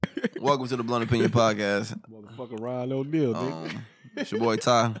Welcome to the Blunt Opinion Podcast. Motherfucking Ron O'Neal, nigga. It's your boy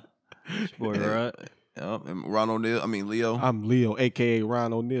Ty. It's your boy Rod. Yep, and Ron O'Neal. I mean Leo. I'm Leo, a.k.a.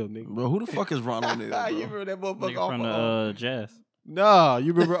 Ron O'Neal, nigga. Bro, who the fuck is Ron O'Neal, bro? You remember that motherfucker Nigga from the Jazz. Nah,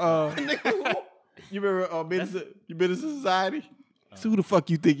 you remember you remember Business Society? So who the fuck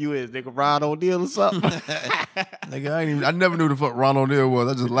you think you is, nigga? Ron O'Neal or something? Nigga, I never knew the fuck Ron O'Neal was.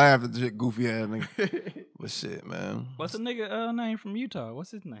 I just laughed at the shit goofy ass nigga. But shit, man. What's the nigga name from Utah?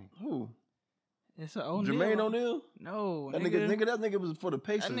 What's his name? Who? It's an O'Neal. Jermaine O'Neal? No, That nigga was for the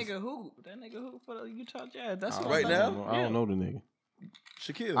Pacers. That nigga who for the Utah Jazz. That's what Right I'm now? thinking. I don't know the nigga.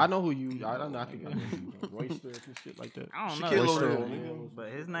 Shaquille. I know who you. I don't know. I think I know you. Royster and shit like that. I don't know. Shaquille Royster O'Neal. But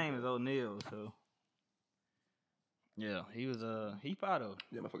his name is O'Neal, so yeah, he was he fought though.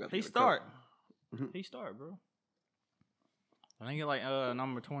 Yeah, I forgot. He start. He start, bro. I think he like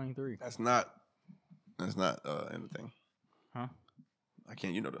number 23. That's not anything. Huh? I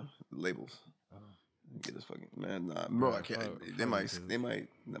can't. You know the labels. Get this fucking man. Nah, bro. I can't. They might.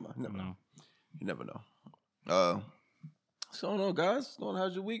 Never know. No. You never know. So I don't know, guys.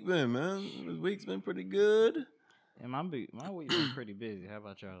 How's your week been, man? This week's been pretty good. Yeah, my week been pretty busy. How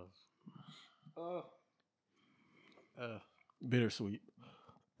about y'all's? Bittersweet.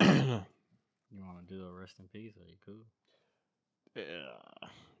 You want to do a rest in peace? Are you cool?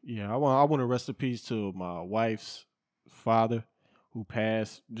 Yeah, I want to rest in peace to my wife's father, who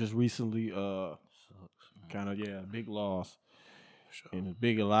passed just recently. Sucks, man. Kind of big loss, Sure. and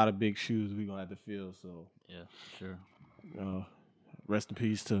a lot of big shoes we gonna have to fill. So Yeah, sure. rest in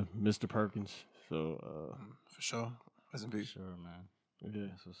peace to Mr. Perkins. So For sure. Rest in peace. Sure, man. yeah,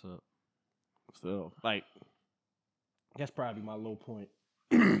 That's what's up. so like that's probably my low point.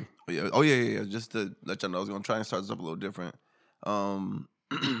 Oh yeah. Just to let y'all know, I was gonna try and start this up a little different.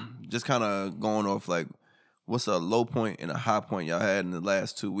 Just kind of going off like, what's a low point and a high point y'all had in the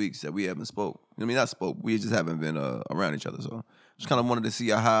last 2 weeks that we haven't spoke? I mean, not spoke. We just haven't been around each other. So just kind of wanted to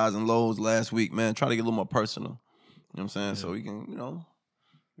see our highs and lows last week, man. Try to get a little more personal. You know what I'm saying? Yeah. So we can,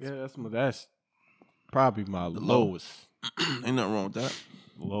 Yeah, that's probably my The low. lowest. ain't nothing wrong with that.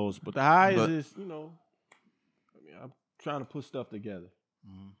 Lowest, but the highest But- is I mean, I'm trying to put stuff together.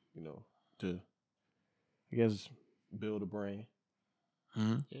 Mm-hmm. To I guess build a brand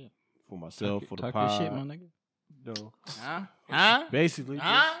Mm-hmm. for myself, for the Talk pod. your shit, my nigga. No, Huh? basically,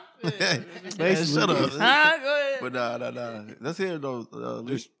 Huh? Man, shut up. Huh? Go ahead. But nah. Let's hear those.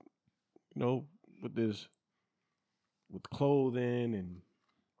 just with clothing and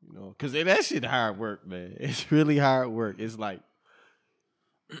because that shit hard work, man. It's really hard work. It's like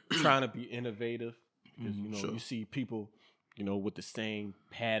trying to be innovative because Sure. you see people with the same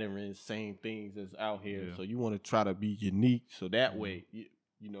patterns, same things that's out here. Yeah. So you want to try to be unique, so that way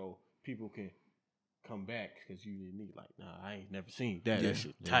people can come back because you unique. Like, nah, I ain't never seen that. Yeah. That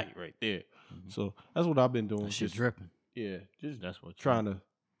shit Yeah. tight right there. Mhm. So that's what I've been doing. That shit Just dripping. just That's what trying to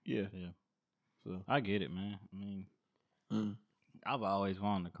Yeah. So I get it, man. I mean, Mm. I've always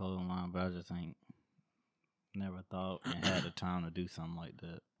wanted a clothing line, but I just ain't never thought and had the time to do something like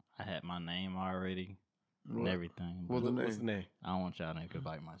that. I had my name already and everything. What's but the what's the name? I don't want y'all to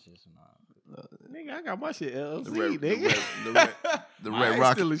bite my shit or not. Nigga, I got my shit LLC, The Red- the nigga. Red- the Red I ain't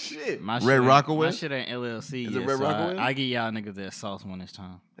Rock- stealing shit. My Red shit ain't- Rockaway? My shit ain't LLC Is it yet, Red so Rockaway? I give y'all niggas that sauce when it's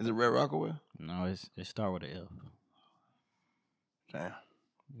time. Is it Red Rockaway? No, it start with an F. Damn.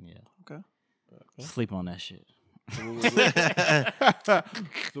 Yeah. Okay. Sleep on that shit. So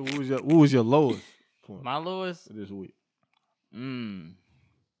what was your lowest point My lowest, this week?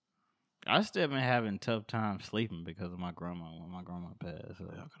 I still been having tough time sleeping because of my grandma when my grandma passed.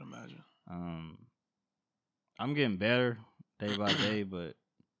 So, Yeah, I can imagine. I'm getting better day by day, but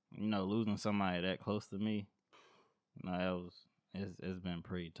losing somebody that close to me, it's been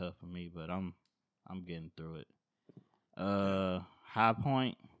pretty tough for me. But I'm getting through it. High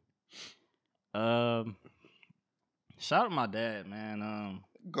point. Shout out to my dad, man.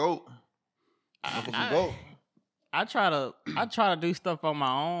 Goat. Goat. I try to do stuff on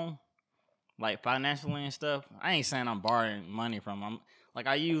my own, like financially and stuff. I ain't saying I'm borrowing money from him. Like,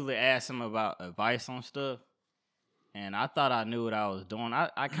 I usually ask him about advice on stuff, and I thought I knew what I was doing.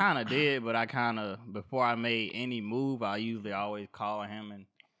 I kind of did, but before I made any move, I usually always call him and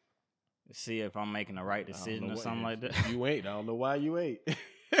see if I'm making the right decision or something like that. You ain't. I don't know why you ain't.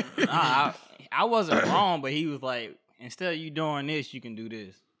 Nah, I wasn't wrong, but he was like, instead of you doing this, you can do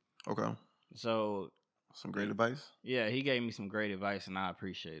this. Okay. So, Some great advice. yeah, he gave me some great advice, and I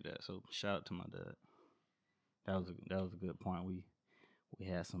appreciate that. So shout out to my dad. That was a good point. We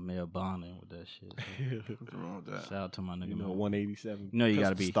had some male bonding with that shit. So. What's wrong with that? Shout out to my nigga. You know, man. 187. You know you gotta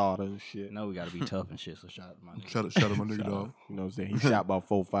custom be- starter and shit. You know we gotta be tough and shit. So shout out to my nigga. Shut up, my nigga, Shout dog. out. You know what I'm saying? He shot about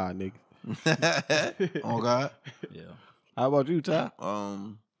 4-5 niggas. Oh God. Yeah. How about you, Ty?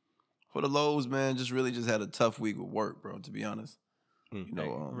 For the lows, man, just had a tough week with work, bro. To be honest, you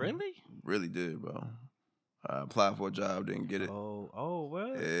know, Really? really did, bro. I applied for a job, didn't get it. Oh well.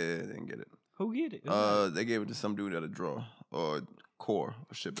 Yeah, didn't get it. Who get it? Who got it? They gave it to some dude at a draw or core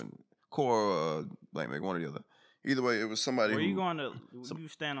or shipping core, like one or the other. Either way, it was somebody. Were who, you going to? You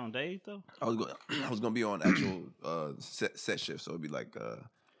stand on days though? I was going. I was going to be on actual set shift, so it'd be like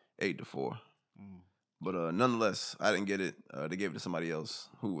 8 to 4. But nonetheless, I didn't get it. They gave it to somebody else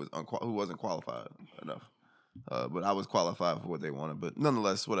who wasn't qualified enough. But I was qualified for what they wanted. But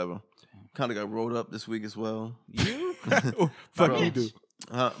nonetheless, whatever. Kind of got rolled up this week as well. You? Fuck you do.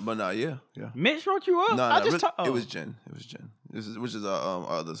 But nah, yeah. Mitch wrote you up? No, Oh. it was Jen. Which is our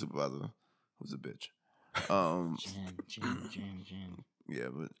other supervisor, who's a bitch. Jen. Yeah,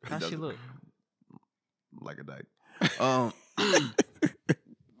 but How she look? like a dyke.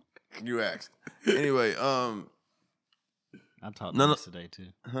 You asked. Anyway, I talked to No, no. Mitch today too.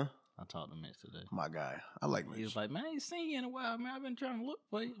 huh? I talked to Mitch today. My guy. I like He was Mitch. like, "Man, I ain't seen you in a while, man. I've been trying to look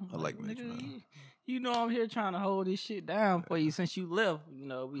for you." I like Mitch, nigga, man. you know I'm here trying to hold this shit down for you since you left. You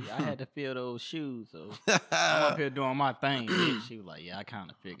know, I had to fill those shoes, so I'm up here doing my thing. Mitch. She was like, "Yeah, I kind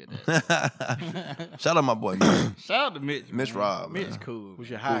of figured that." Shout out my boy, Mitch. Shout out to Mitch. Mitch man. Robb, Mitch man. cool. Who's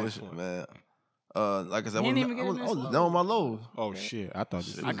your man. highest Foolish, one? man. Like I said, He didn't even I get was, his I was lows. down with my lows. Oh, shit. I thought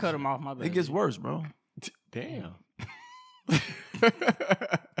this I cut him off my bad. It gets worse, bro. Damn.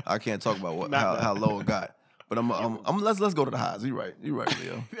 I can't talk about Not how low it got. But let's go to the highs. You right,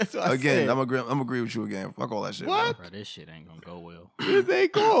 Leo. That's what I Again, said. I'm agree with you again. Fuck all that shit. What? Bro, this shit ain't gonna go well. This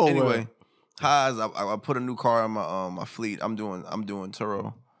ain't cool. Anyway, highs. I put a new car in my fleet. I'm doing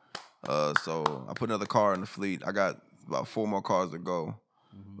Turo. So I put another car in the fleet. I got about 4 more cars to go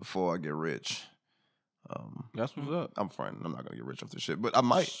before I get rich. That's what's up. I'm fronting. I'm not gonna get rich off this shit, but I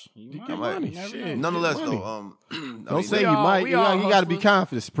might. You get might. money. You never Shit. know. Nonetheless, money. though, Don't say we you all- might. we You all got to be hustlers.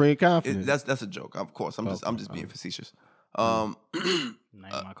 confident. Supreme confidence. that's a joke. Of course, I'm just Okay. being facetious. Name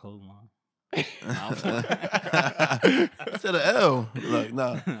my clothesline. I said an L. Look,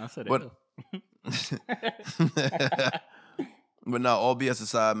 nah. I said But- it. But now, all BS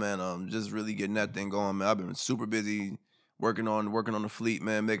aside, man, just really getting that thing going, man. I've been super busy working on the fleet,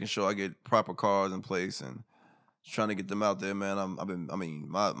 man, making sure I get proper cars in place and just trying to get them out there, man.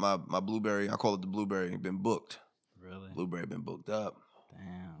 My Blueberry, I call it the Blueberry, been booked. Really? Blueberry been booked up. You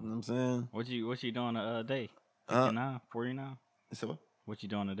know Damn. what I'm saying? What you doing a day? Huh? 59? 49? So what? What you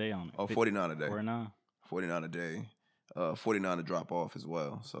doing a day on it? Oh, 49 a day. 49? 49 a day. 49 to drop off as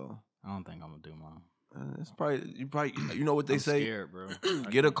well. So I don't think I'm gonna do mine. it's probably you know what they I'm say. scared, bro.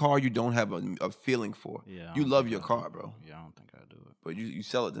 Get a car you don't have a feeling for. Yeah. I You don't love think your I'll car, do it. bro. Yeah, I don't think I'll do it. But you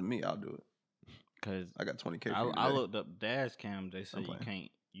sell it to me, I'll do it. Cause I got 20K. For I you looked up dash cam. They say I'm playing.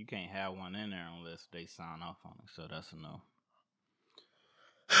 you can't have one in there unless they sign off on it. So that's a no.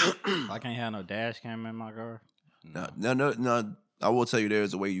 I can't have no dash cam in my car. No. I will tell you, there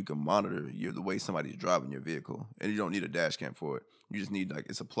is a way you can monitor the way somebody's driving your vehicle, and you don't need a dash cam for it. You just need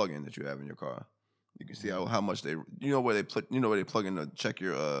it's a plug-in that you have in your car. You can see how much they where they plug in to check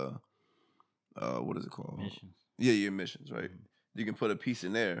your what is it called? Emissions. Yeah, your emissions, right? You can put a piece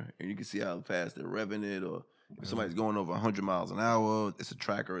in there, and you can see how fast they're revving it, or if somebody's going over 100 miles an hour. It's a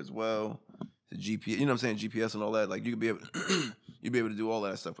tracker as well. It's a GPS. You know what I'm saying? GPS and all that. Like you could be able, you'd be able to do all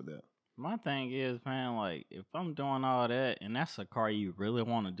that stuff with that. My thing is, man, like if I'm doing all that and that's a car you really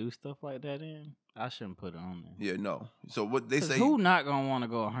want to do stuff like that in, I shouldn't put it on there. Yeah, no. So what they 'Cause say, who not gonna want to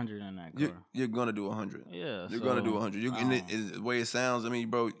go 100 in that car? you're gonna do 100. Yeah, You're gonna do 100. And it is the way it sounds. I mean,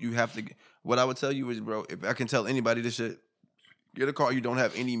 bro, you have to. What I would tell you is, bro, if I can tell anybody this shit, get a car you don't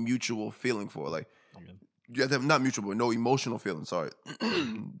have any mutual feeling for. Like you have to have not mutual, but no emotional feeling. Sorry,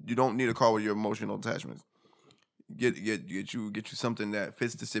 you don't need a car with your emotional attachments. Get you something that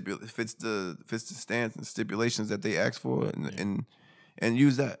fits the stance and stipulations that they ask for, and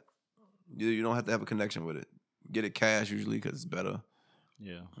use that. You don't have to have a connection with it. Get it cash usually because it's better.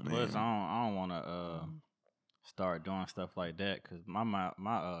 Yeah. Man. Plus, I don't want to start doing stuff like that because my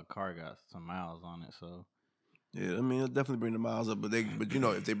car got some miles on it. So Yeah, I mean, it'll definitely bring the miles up, but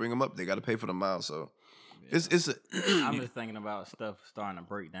if they bring them up, they got to pay for the miles. So yeah. it's I'm just thinking about stuff starting to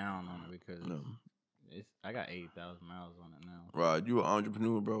break down on it because no. I got 80,000 miles on it now. Rod, you an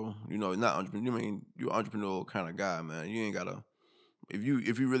entrepreneur, bro. You know, not entrepreneur. You mean you an entrepreneurial kind of guy, man. You ain't gotta. If you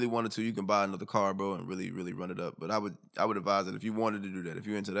really wanted to, you can buy another car, bro, and really run it up. But I would advise that if you wanted to do that, if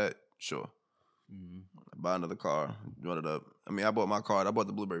you're into that, sure. buy another car, run it up. I mean, I bought my car. I bought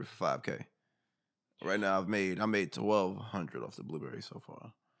the Blueberry for $5K. Right now, I made $1,200 off the Blueberry so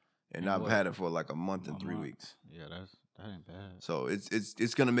far, and I've had it for like a month and 3 weeks. Yeah, that ain't bad. So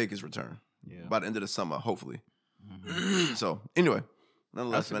it's gonna make its return. Yeah. By the end of the summer, hopefully. So anyway,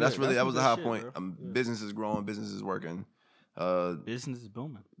 nonetheless, man, that was a high point. Business is growing, business is working. Business is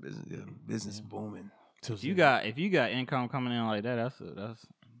booming. Business booming. If you got income coming in like that, that's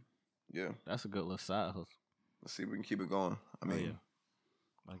a good little side hustle. Let's see if we can keep it going. I mean,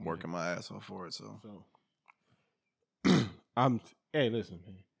 I'm working my ass off for it. So hey, listen,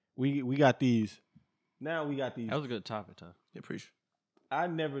 man. We got these. Now we got these. That was a good topic, though. Yeah, appreciate. I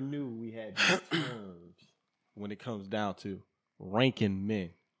never knew we had these terms when it comes down to ranking men.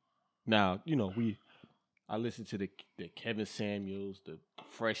 Now, I listened to the Kevin Samuels, the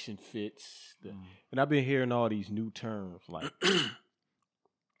Fresh and Fits, and I've been hearing all these new terms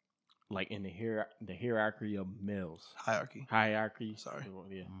like in the hierarchy of males. Hierarchy. Sorry.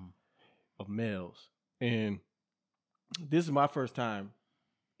 Yeah. Of males. And this is my first time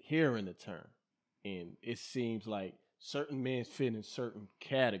hearing the term. And it seems like certain men fit in certain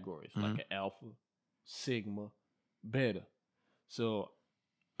categories, like an alpha, sigma, beta. So,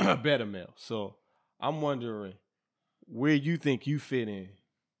 beta male. So, I'm wondering where you think you fit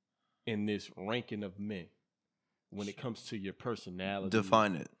in this ranking of men when it comes to your personality.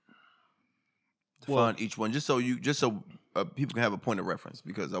 Define it. Define each one, just so people can have a point of reference.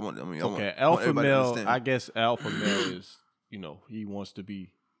 Because alpha male. I guess alpha male is he wants to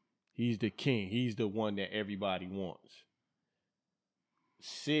be. He's the king. He's the one that everybody wants.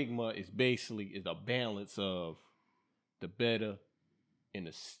 Sigma is basically a balance of the beta and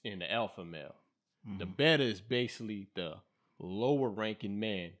the alpha male. Mm-hmm. The beta is basically the lower ranking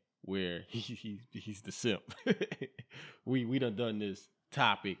man, where he's the simp. we done this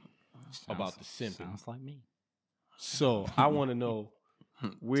topic about the simping. Sounds like me. So I want to know,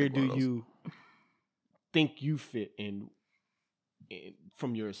 where do you think you fit in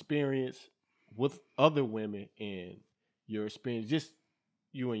from your experience with other women and your experience, just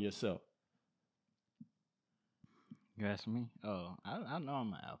you and yourself? You asking me? Oh, I know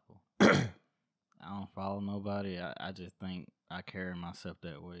I'm an alpha. I don't follow nobody. I just think I carry myself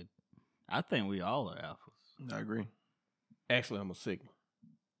that way. I think we all are alphas. I agree. Actually, I'm a sigma.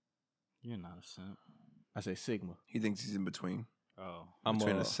 You're not a simp. I say sigma. He thinks he's in between. Oh, I'm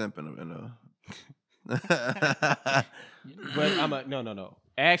between a simp and a. But I'm a no.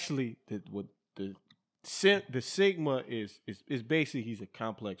 Actually, the sigma is basically, he's a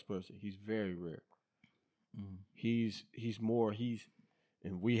complex person. He's very rare. He's more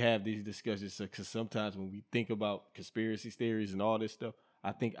and we have these discussions because sometimes when we think about conspiracy theories and all this stuff,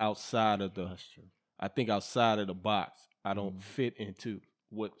 I think outside of the box. I don't fit into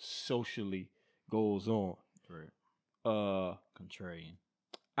what socially goes on. Right. Contrarian.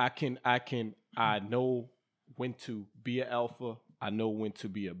 I know when to be an alpha. I know when to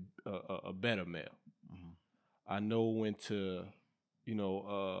be a beta male. I know when to,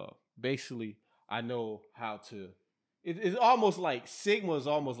 basically I know how to. It's almost like sigma is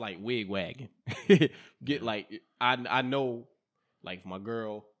almost like wig wagging. I know, like my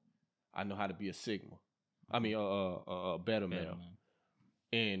girl, I know how to be a sigma. I mean a beta male.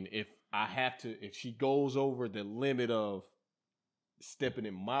 And if she goes over the limit of stepping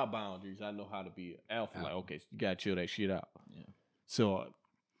in my boundaries, I know how to be an alpha. Like, okay, so you gotta chill that shit out. Yeah. So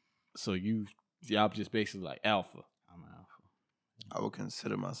y'all just basically like alpha. I'm an alpha. I would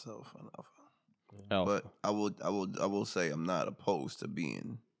consider myself an alpha. Alpha. But I will say I'm not opposed to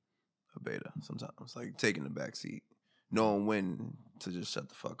being a beta sometimes. Like taking the back seat. Knowing when to just shut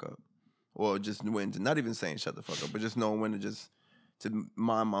the fuck up. Or just when to not even saying shut the fuck up, but just knowing when to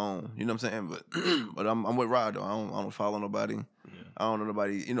mind my own. You know what I'm saying? But I'm with Rod though. I don't follow nobody. Yeah. I don't know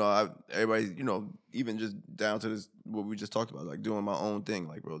nobody. Everybody. Even just down to this what we just talked about, like doing my own thing.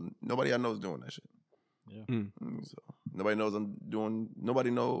 Like, bro, nobody I know is doing that shit. Yeah. So nobody knows I'm doing. Nobody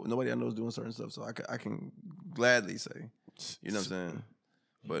I know is doing certain stuff. So I can gladly say, you know what I'm saying.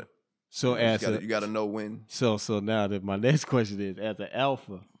 But so you gotta know when. So now that my next question is, as an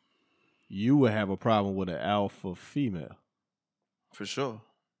alpha, you would have a problem with an alpha female. For sure.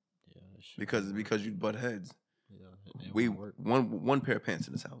 Yeah, because you butt heads. Yeah, we one pair of pants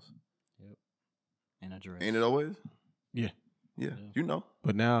in this house. Yep. And a dress. Ain't it always? Yeah. Yeah. You know.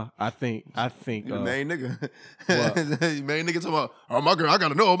 But now I think you the main nigga. You main nigga talking about, oh my girl, I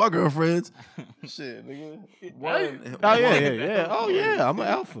gotta know all my girlfriends. Shit, nigga. Yeah. Oh yeah, I'm an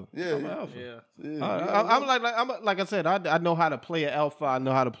alpha. Yeah, I'm an alpha. Yeah. I'm like I said, I know how to play an alpha. I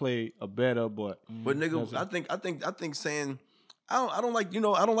know how to play a beta, but nigga, I think saying I don't like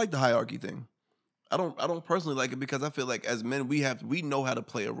I don't like the hierarchy thing. I don't personally like it because I feel like as men we know how to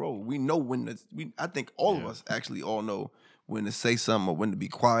play a role. We know when I think all of us actually all know when to say something or when to be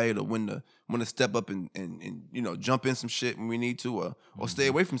quiet or when to step up and jump in some shit when we need to or stay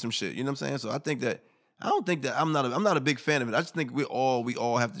away from some shit. You know what I'm saying? So I don't think that I'm not a big fan of it. I just think we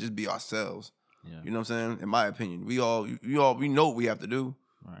all have to just be ourselves. Yeah. You know what I'm saying? In my opinion, we know what we have to do.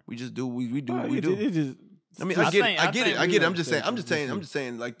 Right. We just do we do what we It do. just I mean, I I get think- it. I get it. I I get it. I'm think just we saying. I'm understand. just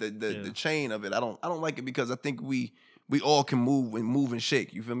saying. Like the Yeah. chain of it. I don't like it because I think we all can move and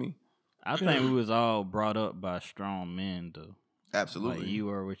shake. You feel me? I think we was all brought up by strong men, though. Absolutely. Like you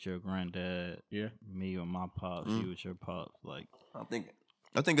were with your granddad. Yeah. Me with my pops. You with your pops. Like I think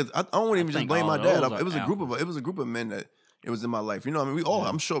I don't even just think blame all my dad. those are It was a group of men that it was in my life. You know, what I mean,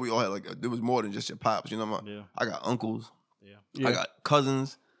 I'm sure we all had there was more than just your pops. You know, Yeah. I got uncles. Yeah. I got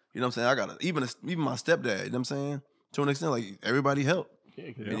cousins. You know what I'm saying? I got even my stepdad. You know what I'm saying? To an extent, like everybody helped. Yeah,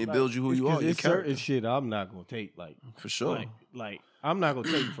 'cause And I'm it like- builds you who it's you 'cause are, your It's certain character. shit I'm not gonna take For sure. like I'm not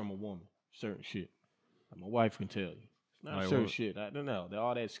gonna take it from a woman. Certain shit, like my wife can tell you. Not Like certain what? shit. I don't know.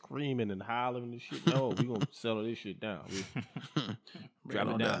 All that screaming and hollering and shit. No, we gonna settle this shit down. We drop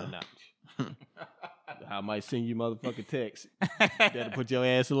it down a notch. I might send you motherfucking text. That'll put your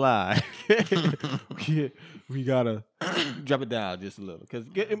ass alive. Yeah, we gotta drop it down just a little. Cause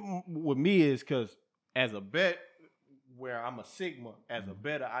with me is cause as a bet, where I'm a Sigma, as a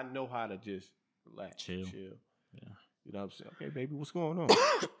better, I know how to just relax, Chill. Yeah. You know what I'm saying? Okay, baby, what's going on?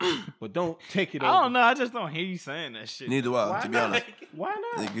 But don't take it over. I don't know. I just don't hear you saying that shit. Neither do I, Why to be not? honest. Why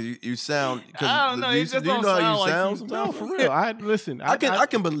not? Because you sound. I don't know, it just Do you don't know how sound you like sound you- sometimes? No, for real. I listen. I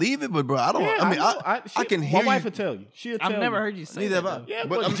can believe it, but bro, I don't. Yeah, I mean, know. I can hear My wife you. will tell you. She'll tell I've never you. heard you say Neither that. have I. though. Yeah,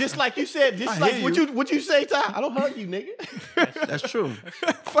 But but just like you said, just I like hear what you say, Ty. I don't hug you, nigga. That's true.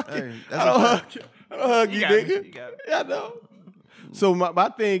 Fuck Hey, it. that's I don't a hug fact. you. I don't hug you, got me. nigga. You got me. Yeah, I know. So my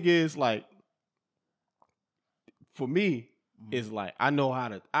thing is like, for me, is like I know how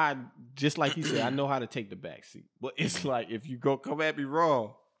to. I just like you said, I know how to take the back seat. But it's like if you go come at me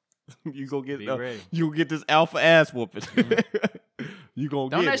wrong, you go get Be ready. you get this alpha ass whooping. You gonna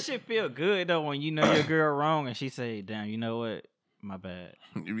Don't get that it. shit feel good though when you know your girl wrong and she say, "Damn, you know what? My bad."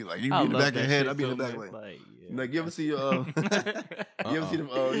 You be like, you I be in the love back of your that head. shit I be in so the back much, like. yeah. Like you ever see you ever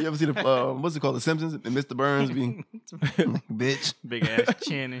see the what's it called, The Simpsons, and Mr. Burns be bitch, big ass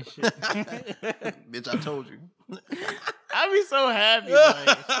chin and shit. bitch, I told you. I be so happy. Like,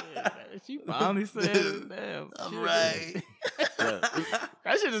 shit, she finally said it. Damn, I'm shit. right.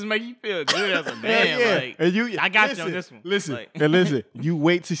 That shit just make you feel good as a man. Yeah. Like, And you, I got you listen, on this one. Listen, Like- and listen. You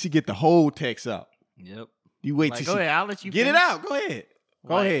wait till she get the whole text out. yep. You wait Like, till go she ahead. I'll let you get it finish. out. Go ahead.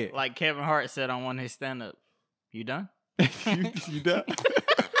 Go Like- ahead. Like Kevin Hart said on one of his stand up. You done? you done?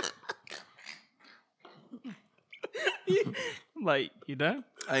 Like, you done?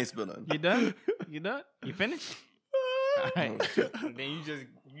 I ain't spilled nothing. You done? You done? You finished? All right. And then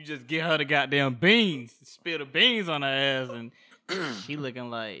you just get her the goddamn beans, spill the beans on her ass, and she looking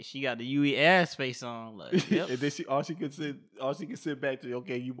like she got the UE ass face on. Like, yep. And then all she can sit back to,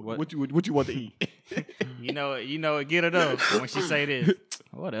 okay, What? what you want to eat? You know it. Get her though when she say this.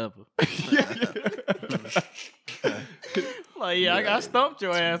 Whatever. Like, yeah, I stumped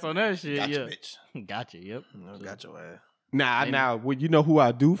your ass on that shit. Gotcha, Yeah, bitch. gotcha. Yep. No, got your ass. Now, well, you know who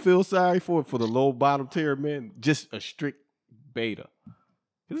I do feel sorry for the low bottom tier men? Just a strict beta.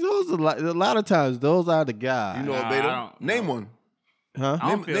 'Cause those a lot of times those are the guys. You know Nah, a I beta? don't Name know. one. huh? I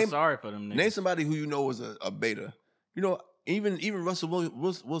don't Name- feel name- sorry for them niggas. Name somebody who you know is a beta. You know, even Russell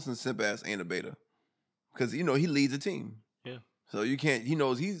Wilson's simp ass ain't a beta, because you know he leads a team. Yeah. So you can't. He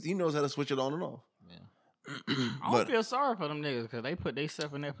knows how to switch it on and off. I don't But feel sorry for them niggas because they put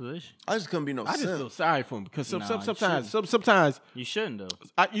themselves in that position. I just couldn't be no I just simp. feel sorry for him because Nah, you sometimes You shouldn't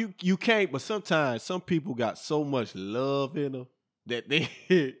though. you can't. But sometimes some people got so much love in them that they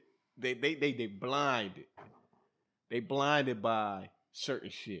they blinded. They blinded by certain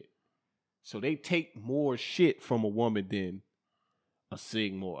shit, so they take more shit from a woman than a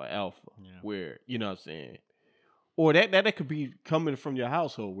Sigma or Alpha. Yeah. Where you know what I'm saying, or that could be coming from your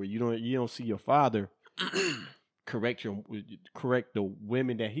household where you don't see your father correct the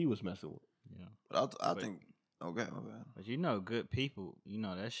women that he was messing with. Yeah. But I think okay. But you know, good people, you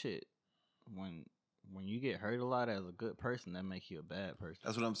know that shit. When you get hurt a lot as a good person, that makes you a bad person.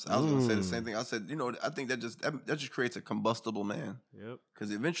 That's what I'm saying. I was gonna say the same thing. I said, you know, I think that just creates a combustible man, Yep.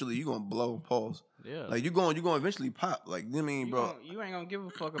 because eventually you gonna blow. Pause. Yeah. Like you going eventually pop. Like you know what I mean, you, bro. you ain't gonna give a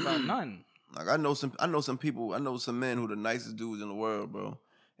fuck about nothing. Like I know some people. I know some men who the nicest dudes in the world, bro.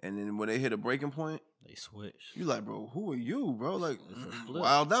 And then when they hit a breaking point, They switch. you like, bro, who are you, bro? Like It's a flip.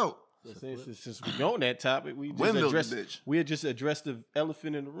 wild out. Since we on that topic, we Windmill just the bitch. we just addressed the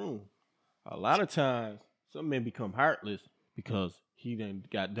elephant in the room. A lot of times, some men become heartless because he then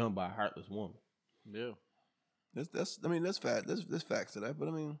got done by a heartless woman. Yeah. That's I mean that's fact. There's facts to that, but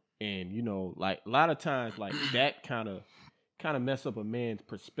I mean And you know, like a lot of times, like that kind of mess up a man's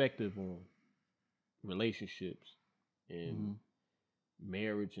perspective on relationships and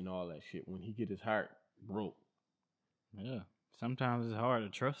marriage and all that shit when he get his heart broke. Yeah. Sometimes it's hard to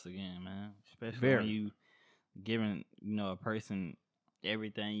trust again, man. Especially Very. when you giving, a person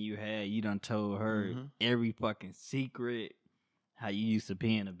everything you had. You done told her every fucking secret. How you used to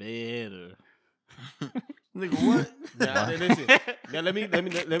pee in the bed or nigga what? Now, listen. Now let me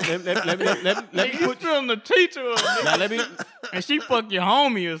put feeling the teacher of it. now let me And she fuck your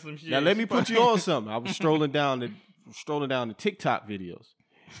homie or some shit. now let me put you on something. I was strolling down the TikTok videos,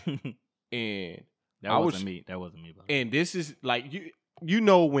 and That wasn't me. That wasn't me. and this is like you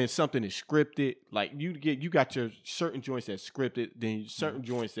know when something is scripted, like you got your certain joints that's scripted, then certain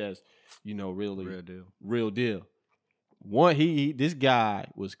joints that's really real deal. One this guy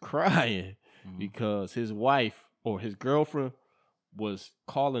was crying because his wife or his girlfriend was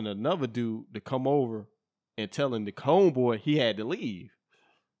calling another dude to come over and telling the homeboy he had to leave.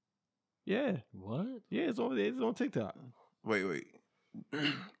 Yeah. What? Yeah, it's on TikTok. Wait.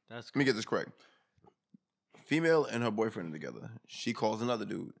 That's Let me get this correct. Female and her boyfriend are together. She calls another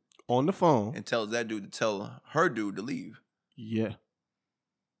dude On the phone. and tells that dude to tell her dude to leave. Yeah.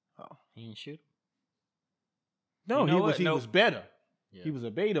 He didn't shoot him. No, You know what? he Nope. was better. Yeah. He was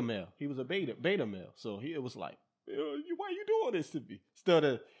a beta male. He was a beta male. So it was like, why you doing this to me? Instead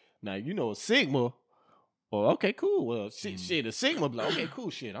of now, a Sigma. Or okay, cool. Well, shit, a Sigma be like, okay, cool,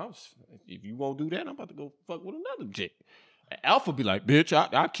 shit. If you won't do that, I'm about to go fuck with another chick. Alpha be like, bitch,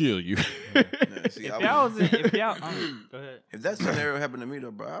 I'll kill you. Yeah, see, If I y'all wouldn't- was in, if y'all, go ahead. if that scenario happened to me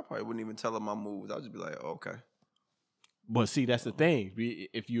though, bro, I probably wouldn't even tell her my moves. I'd just be like, okay. But see, that's the thing.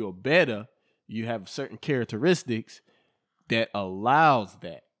 If you're a beta, you have certain characteristics that allows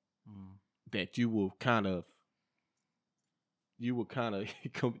that you will kind of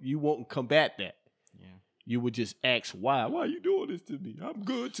you won't combat that. Yeah. You would just ask why are you doing this to me? I'm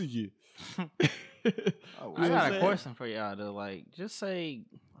good to you. I got a question for y'all though. Like, just say,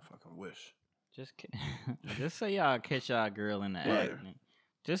 I fucking wish. just say y'all catch y'all girl in the act.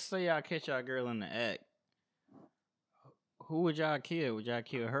 Just say y'all catch y'all girl in the act. Who would y'all kill? Would y'all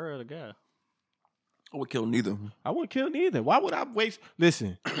kill her or the guy? I would kill neither. I wouldn't kill neither. Why would I waste?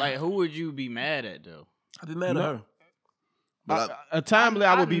 Listen, Like, who would you be mad at though? I'd be mad at her. But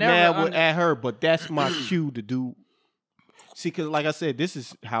I would be never mad at her, but that's my cue to do. See, because like I said, this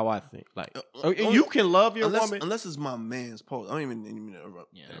is how I think. Like, you can love your woman. unless it's my man's post. I don't even interrupt.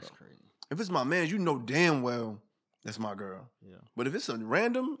 Yeah, that's crazy. If it's my man, you know damn well that's my girl. Yeah. But if it's a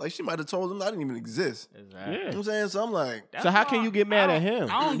random, like she might have told him I didn't even exist. Exactly. You know what I'm saying? So I'm like, So how can you get mad at him?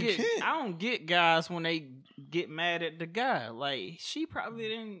 I You can't. don't get guys when they get mad at the guy. Like, she probably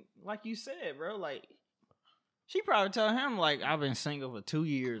didn't, like you said, bro. Like, she probably tell him like, I've been single for 2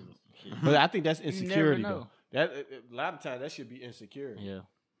 years. But I think that's You never insecurity, know. though. That a lot of times that should be insecurity. Yeah.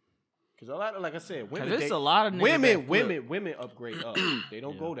 Because a lot of, like I said, women. Because there's a lot of niggas that flip. women upgrade up. They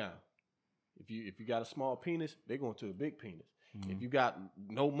don't Yeah. go down. If you got a small penis, they going to a big penis. Mhm. If you got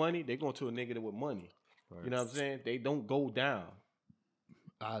no money, they going to a nigga with money. Right. You know what I'm saying? They don't go down.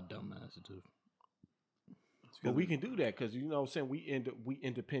 I dumbass too. But we can do that because you know what I'm saying, we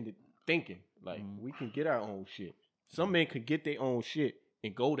independent thinking. Like we can get our own shit. Some men could get their own shit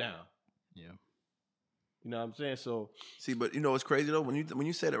and go down. Yeah. You know what I'm saying? So see, but you know what's crazy though? When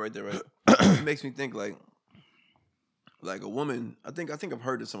you say that right there, right? It makes me think like a woman. I think I've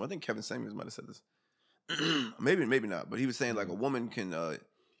heard this somewhere. I think Kevin Samuels might have said this. maybe not. But he was saying like a woman can.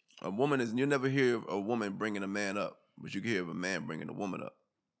 A woman is. You never hear of a woman bringing a man up, but you can hear of a man bringing a woman up.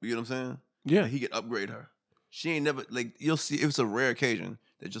 You get what I'm saying? yeah, Like, he could upgrade her. She ain't never like you'll see. It's a rare occasion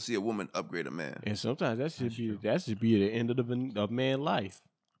that you'll see a woman upgrade a man. and sometimes that should be the end of man life.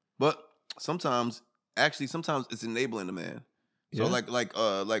 But sometimes it's enabling the man. So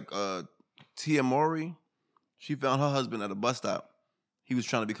Yeah. like Tia Mowry, she found her husband at a bus stop. He was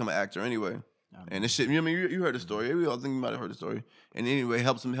trying to become an actor anyway. And this shit, you know what I mean? You heard the story. We all think you might have heard the story. And anyway,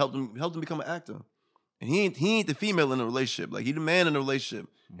 helped him become an actor. And he ain't the female in the relationship. Like he the man in the relationship.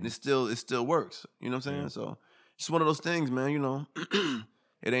 And it still works. You know what I'm saying? So it's one of those things, man, you know.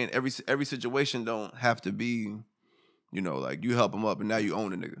 It ain't every situation don't have to be, you know, like you help him up and now you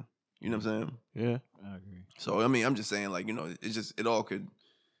own a nigga. You know what I'm saying? Yeah. I agree. So I mean, I'm just saying, like, you know, it's just it all could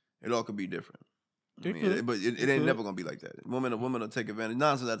be different. I mean, but it ain't never gonna be like that. A woman will take advantage.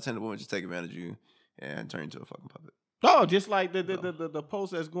 9 times out of 10, a woman just take advantage of you and turn you into a fucking puppet. Oh, just like the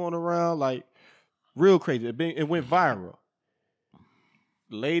post that's going around, like real crazy. It went viral.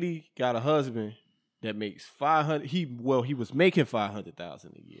 lady got a husband that makes 500. He was making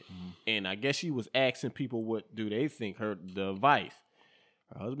 500,000 a year, and I guess she was asking people what do they think the advice.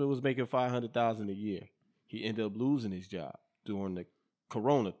 Her husband was making 500,000 a year. He ended up losing his job during the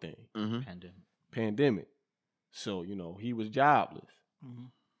Corona thing, pandemic. So he was jobless.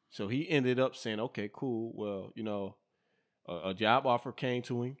 So he ended up saying, "Okay, cool. Well, a job offer came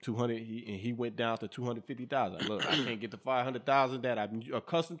to him, 200, and he went down to 250,000. Look, I can't get the 500,000 that I'm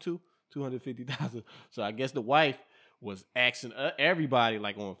accustomed to, 250,000. So I guess the wife was asking everybody,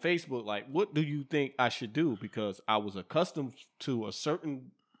 like on Facebook, like, what do you think I should do? Because I was accustomed to a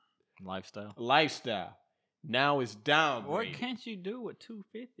certain lifestyle. Now it's down. What can't you do with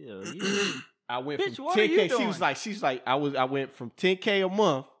 250? I went Bitch, from what are you 10K. doing? She's like, I went from 10K a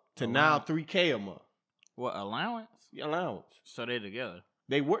month to now 3K a month. What allowance? Allowance. So they together?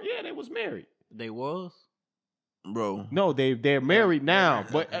 They was married. They was? Bro. No, they're married now,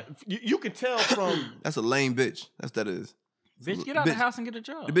 but you can tell from That's a lame bitch. That is. Bitch, get out the house and get a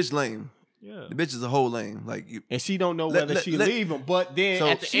job. The bitch lame. Yeah. The bitch is a whole lame. Like and she don't know whether she leave him. But then so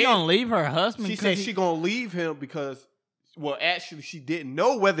at the she end, gonna leave her husband. She said she gonna leave him because, well, actually she didn't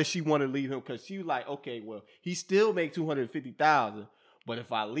know whether she wanted to leave him because she was like, okay, well, he still make 250,000. But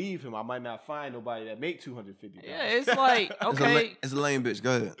if I leave him, I might not find nobody that make 250,000. Yeah, it's like, okay, it's a lame bitch.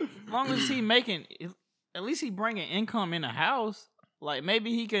 Go ahead. As long as he making, at least he bringing income in the house. Like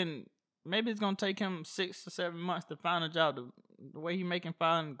maybe it's gonna take him 6 to 7 months to find a job the way he making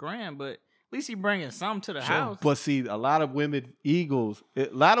 $5,000, but at least he bringing some to the house. But see, a lot of women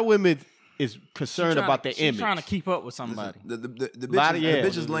is concerned about their image. She's trying to keep up with somebody. The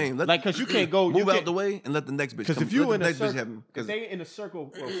bitch is lame. Because you can't go move out the way and let the next bitch. Because if you in a circle, because they in a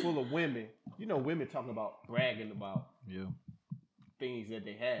circle full of women, women talking about bragging about things that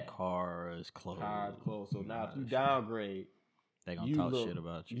they have, cars, clothes. So now if you downgrade, they gonna talk shit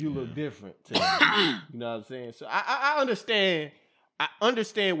about you. You look different to them. You know what I'm saying? So I understand. I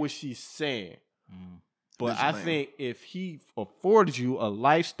understand what she's saying, but I think if he afforded you a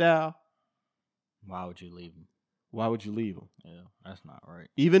lifestyle, why would you leave him? Why would you leave him? Yeah, that's not right.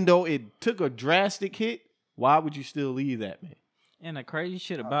 Even though it took a drastic hit, why would you still leave that man? And the crazy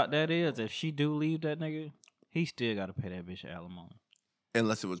shit about that is, if she do leave that nigga, he still got to pay that bitch alimony.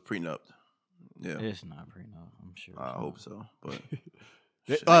 Unless it was prenup. Yeah, it's not prenup. I'm sure. I hope so. But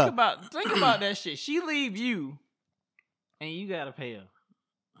think about that shit. She leave you, and you got to pay her.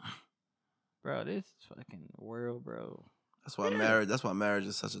 Bro, this fucking world, bro. That's why marriage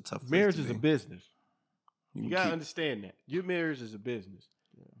is such a tough. Marriage is a business. You gotta understand that. Your marriage is a business.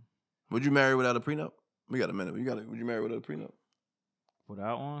 Yeah. Would you marry without a prenup? We got a minute. Would you marry without a prenup?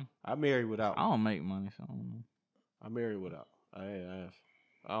 Without one? I marry without one. I don't make money, so I don't know. I marry without. I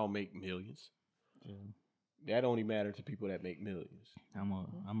don't make millions. Yeah. That only matters to people that make millions.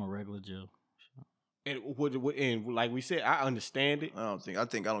 I'm a regular Joe. And like we said, I understand it. I think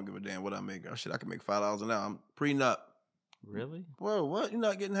I don't give a damn what I make. Oh, shit, I can make $5 an hour. I'm prenup. Really? Bro, what? You're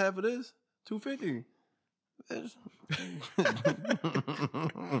not getting half of this? $250.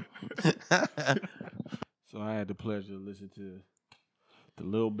 So I had the pleasure to listen to the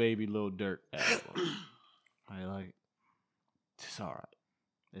Lil Baby, Lil Durk album. I like it. It's all right.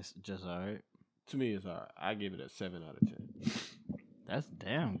 It's just all right. To me, it's all right. I give it a 7 out of 10. That's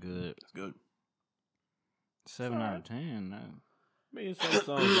damn good. It's good. 7 out of 10. No. I mean, some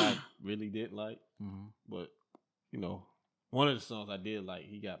songs I really didn't like, but one of the songs I did like,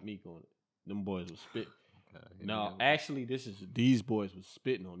 he got Meek on it. Them boys was spitting. No, actually, these boys was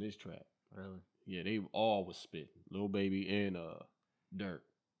spitting on this track. Really? Yeah, they all was spitting. Lil Baby and Durk.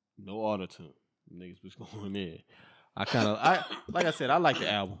 No auto-tune. Niggas was going in. Like I said, I like the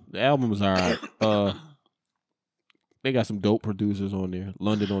album. The album was all right. They got some dope producers on there.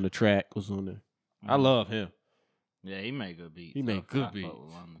 London on the track was on there. I love him. Yeah, he made good beats. He made good beats.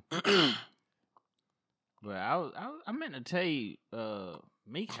 But I meant to tell you,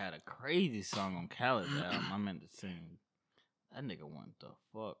 Meek had a crazy song on Khaled's album. I meant to sing. That nigga went the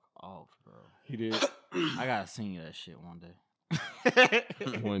fuck off, bro. He did. I gotta sing you that shit one day.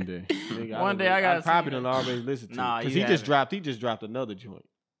 One day. One day I gotta probably don't already listen to. Nah, because he just dropped another joint.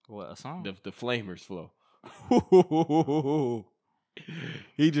 What, a song? The Flamers Flow.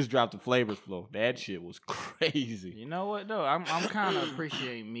 He just dropped the Flavors Flow. That shit was crazy. You know what though? I'm kind of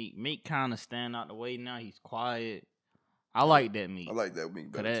appreciating Meek. Meek kind of stand out the way now. He's quiet. I like that Meek. I like that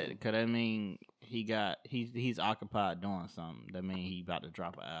Meek better too. Cause that mean he's occupied doing something. That mean he about to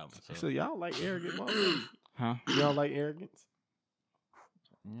drop an album. So y'all like arrogant motherfuckers? Huh? Y'all like arrogance?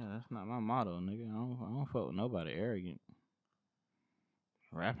 Yeah, that's not my motto, nigga. I don't fuck with nobody arrogant.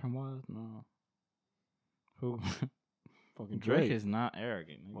 Rapping wise, no. Who? Motherfucking Drake Drake. is not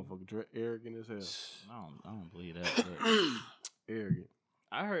arrogant. Nigga. Motherfucking Drake arrogant as hell. I don't believe that. But Arrogant.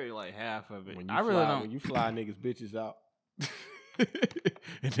 I heard like half of it. When you I really fly, don't. when you fly niggas bitches out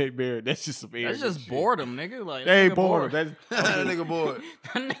and they married, that's just some arrogant That's just shit. boredom, nigga. Like They ain't nigga bored. that nigga bored.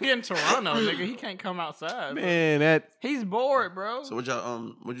 that nigga in Toronto, nigga, he can't come outside. Man, that He's bored, bro. So what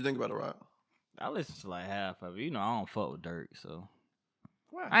you think about the ride? I listen to like half of it. You know, I don't fuck with Dirk, so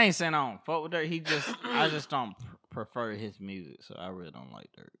why? I ain't saying I don't fuck with Dirk. I just don't prefer his music, so I really don't like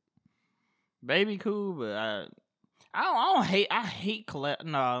Dirk. Baby cool, but I don't hate. I hate collab.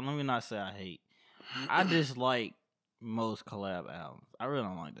 No, let me not say I hate. I dislike most collab albums. I really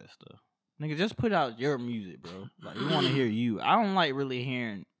don't like that stuff. Nigga, just put out your music, bro. Like we want to hear you. I don't like really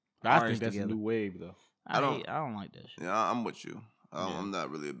hearing. I think artists that's together. a new wave though. I don't like that shit. Yeah, I'm with you. I'm not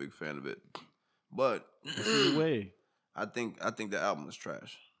really a big fan of it, but It's a new wave. I think the album is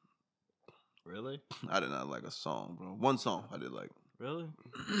trash. Really? I did not like a song, bro. One song I did like. Really?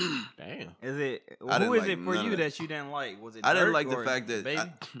 Damn. Is it? I Who didn't is like it for none you of it. that you didn't like? Was it? I didn't Dirk like the or fact that Baby?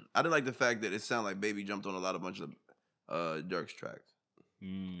 I didn't like the fact that it sounded like Baby jumped on a bunch of Dirk's tracks.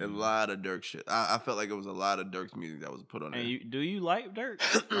 A lot of Dirk shit. I felt like it was a lot of Dirk's music that was put on there. And do you like Dirk?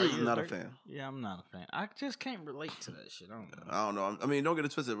 Are you Not Dirk? a fan. Yeah, I'm not a fan. I just can't relate to that shit. I don't know. I don't know. I mean, don't get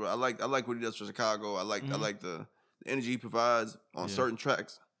it twisted, bro. I like what he does for Chicago. I like the energy he provides on certain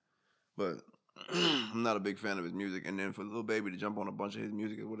tracks, but I'm not a big fan of his music. And then for Lil Baby to jump on a bunch of his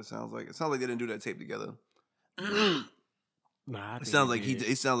music is what it sounds like. It sounds like they didn't do that tape together. Nah, It sounds like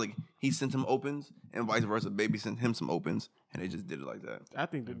he sent him opens and vice versa. Baby sent him some opens, and they just did it like that. I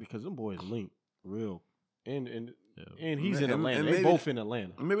think that because them boys linked real, and Yeah. he's in And- Atlanta. and They maybe- both in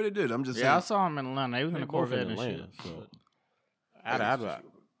Atlanta. Maybe they did. I'm just Yeah, I saying. saw him in Atlanta. He was in They a both in Corvette and Atlanta, shit. so- But-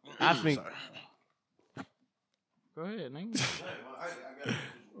 I think Sorry. Go ahead, nigga.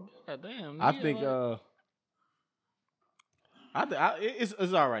 God damn. I nigga, think like-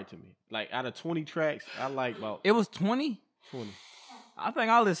 it's all right to me. Like out of 20 tracks, I like about it was 20. 20. I think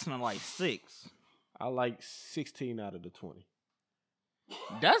I listened to like 6. I like 16 out of the 20.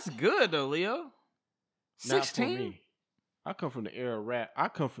 That's good though, Leo. Not for 16. me. I come from the era of rap. I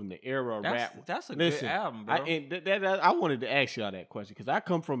come from the era of rap. That's a Listen, good album, bro. I wanted to ask y'all that question because I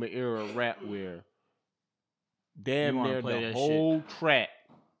come from an era of rap where damn You wanna near play the that whole track,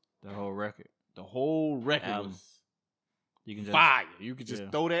 the whole record. the whole record Album. was You can just fire. You could just yeah.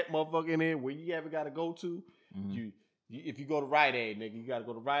 throw that motherfucker in there where you ever got to go to. Mhm. You if you go to Rite Aid, nigga, you got to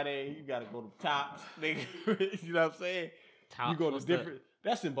go to Rite Aid. You got to go to Tops, nigga. You know what I'm saying? Tops, you go to what's that? different.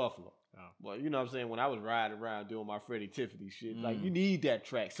 That's in Buffalo. Oh. Well, you know what I'm saying? When I was riding around doing my Freddie Tiffany shit, like Mm. you need that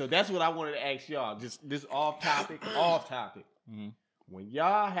track. So that's what I wanted to ask y'all. Just this off topic. Mhm. When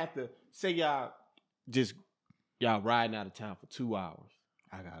y'all have to say y'all riding out of town for 2 hours.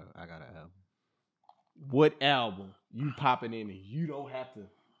 I got an album. What album you popping in and you don't have to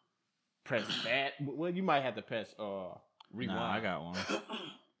press that? Well, you might have to press rewind. Nah, I got one.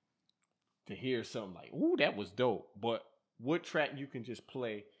 to hear something like, ooh, that was dope. But what track you can just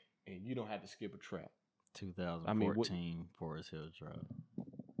play and you don't have to skip a track? 2014 Forest Hill Drive.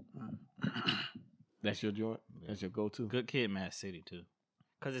 That's your joint? Yeah. That's your go-to? Good Kid, Mad City too,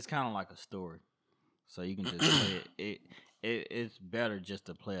 cause it's kind of like a story, so you can just play it. It's better just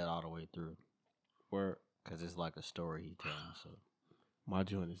to play it all the way through, Where cause it's like a story he telling. So my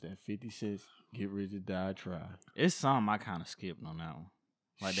joint is that 50 Cent, Get Rich or Die Try. it's some I kind of skipped on that one,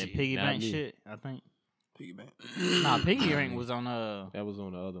 like that Shit, piggy not bank me. shit. I think Piggy bank. nah, piggy bank was on That was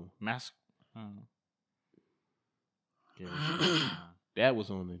on the other one. Mask. Get Rich or Die Trying. That was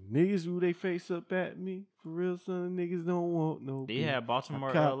on the niggas who they face up at me. For real, son, niggas don't want no. Did he have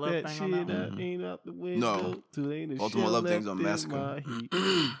Baltimore Cop love that thing on that shit, one? I ain't out the window. No. Till ain't a Baltimore shell Love Thing's left on in Massacre. my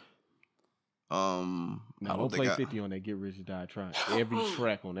heat. I No, don't don't think play I- 50 on that Get Rich or Die Trying. Every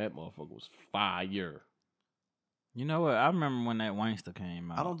track on that motherfucker was fire. You know what? I remember when that Wangster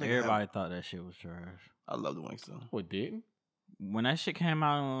came out. I don't think I everybody thought that shit was trash. I love the Wangster. What, didn't? When that shit came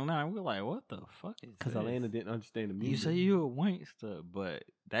out online, we were like, "What the fuck is Because this?" Atlanta didn't understand the music. You say you a Wangster, but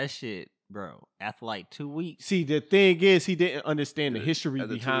that shit, bro. After like 2 weeks, See, the thing is, he didn't understand the Did it- history at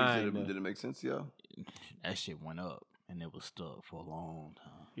the 2 weeks, behind. did it make sense to y'all? that shit went up and it was stuck for a long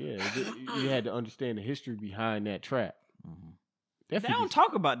time. You had to understand the history behind that track. Mhm. That They 50 don't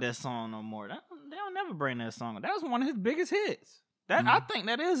talk about that song no more. They don't never bring that song up. That was one of his biggest hits. I think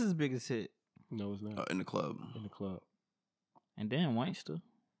that is his biggest hit. No, it's not. In the club. In the club. And then Wangster.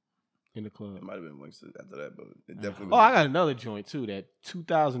 In the It club. might have been Wangster after that, but it definitely Oh, was. I got another joint too. That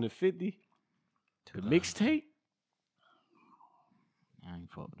 2050, the mixtape. I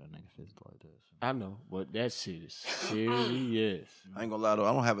ain't fuck with that nigga physical like that. So. I know, but that shit is serious. I ain't gonna lie though.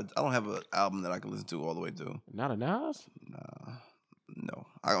 I don't have an album that I can listen to all the way through. Not a Nas? Nah, no.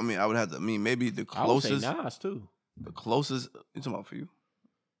 I mean, I would have to. I mean, maybe the I would closest. say Nas too. The closest. You talking about for you?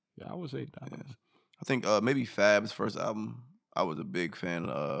 Yeah, I would say Nas. Yeah. I think maybe Fab's first album. I was a big fan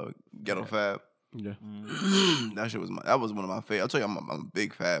of Ghetto Fab. Yeah. That shit was that was one of my favorite. I'll tell you, I'm a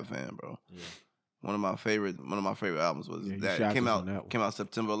big Fab fan, bro. Yeah. One of my favorite albums was Yeah, you that. shocked It came us out on that one. came out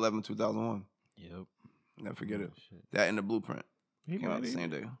September 11, 2001. Yep. Never forget it. Shit. That and The Blueprint He came out the might same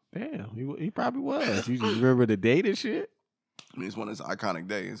day. Damn, he probably was. You just remember the date and shit? I mean, it's one of those iconic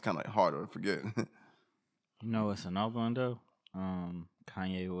days. It's kind of like harder to forget. You know what's another one though?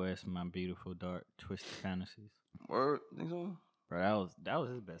 Kanye West, My Beautiful Dark Twisted Fantasies. Word, think so? Bro, that was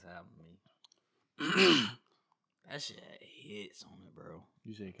his best album to me. That shit had hits on it, bro.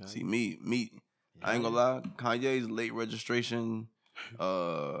 You say Kanye? See, me. I ain't gonna lie. Kanye's Late Registration,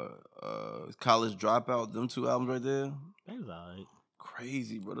 College Dropout, them two albums right there, They was alright.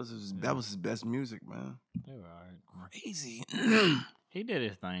 crazy, bro. That was his best music, man. They were alright. Crazy. He did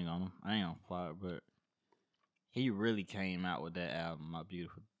his thing on them. I ain't gonna fly it, but he really came out with that album, My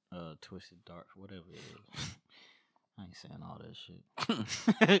Beautiful Twisted Dark, whatever it is. I ain't saying all that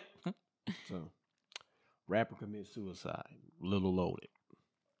shit. So, rapper commits suicide. Little loaded.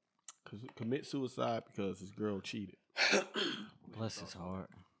 Commit suicide because his girl cheated. Bless his heart.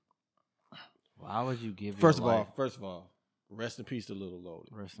 Why would you give First your life? of all, rest in peace to Little Loaded.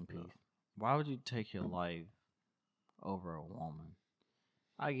 Rest in peace. Why would you take your life over a woman?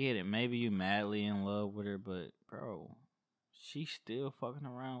 I get it. Maybe you madly in love with her, but bro, she's still fucking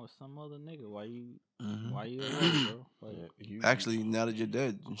around with some other nigga. Why you alone, bro? Like, Actually, now that you're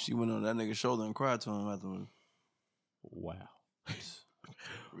dead, she went on that nigga's shoulder and cried to him afterwards. Wow.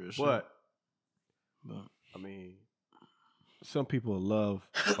 Real shit. But But I mean, some people love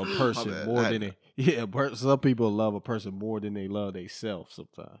a My person bad. more I than had they. Some people love a person more than they love themselves.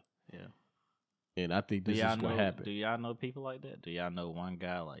 Sometimes, yeah. and I think this is what happened. Do y'all know people like that? Do y'all know one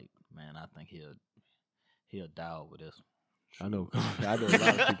guy like, man, I think he'll die over this. I know a lot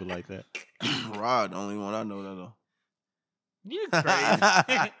of people like that. Rod, the only one I know that though. You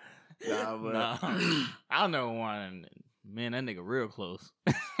crazy? Nah, but Nah. I know one. Man, that nigga real close.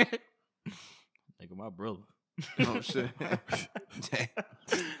 Nigga, my brother. oh shit.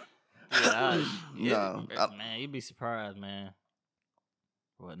 Damn. Man, you'd be surprised, man,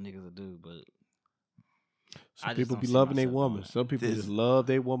 what niggas will do. But Some I just people don't be see loving their myself woman. doing that. Some people This- just love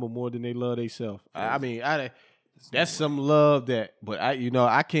their woman more than they love themselves. I This- mean, that's some love that, but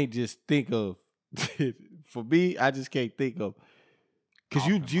I can't just think of. For me, I just can't think of because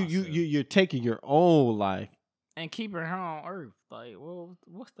Offering myself. you're taking your own life. And keeping her on Earth, like, well,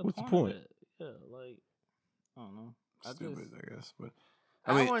 what's the What's the point? point? Of it? Yeah, like, I don't know. Stupid, I guess. But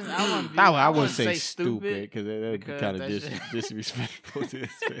I I mean, I wouldn't say stupid because that'd be because kind of that shit- disrespectful to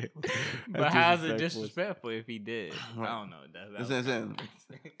his family. But how's it disrespectful if he did? I don't know. That's what I'm saying.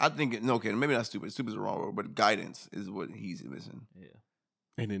 I think okay, maybe not stupid. Stupid is the wrong word, but guidance is what he's missing. Yeah.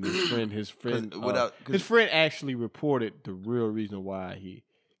 And then his friend, his 'cause- friend actually reported the real reason why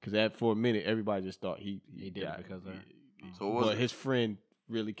because for a minute everybody just thought he did it died. because of her. So what was But it? his friend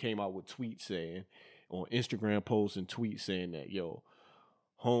really came out with tweets saying, on Instagram posts and tweets saying that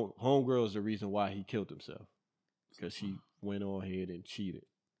homegirl is the reason why he killed himself because she went on ahead and cheated,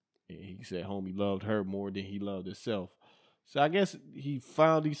 and he said homie loved her more than he loved himself. So I guess he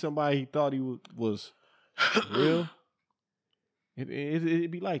found somebody he thought he was real.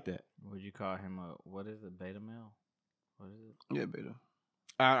 It'd be like that. Would you call him what is it, beta male? What is it? Yeah, beta.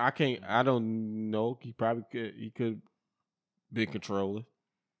 I can't. I don't know. He probably could. He could be controlling.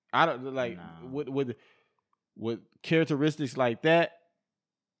 I don't like No. with characteristics like that.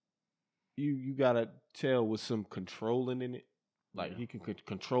 You gotta tell with some controlling in it. Like Yeah. he can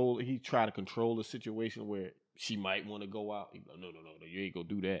control. He try to control the situation where she might want to go out. He go, no, you ain't gonna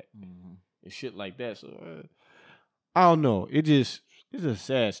do that Mm-hmm. and shit like that. So I don't know. It's a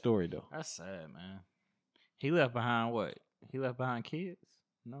sad story though. That's sad, man. He left behind what? He left behind kids?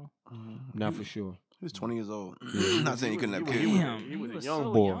 No. Not for sure. He was 20 years old. Yeah. Not saying he couldn't have was- kids. he was a was young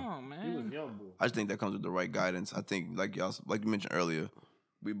so boy. young, man. He was a young boy. I just think that comes with the right guidance. I think, like you mentioned earlier,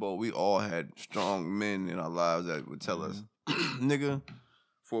 we all had strong men in our lives that would tell us, nigga,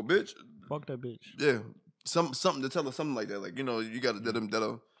 for a bitch, Fuck that bitch. yeah, something to tell us something like that. Like, you got to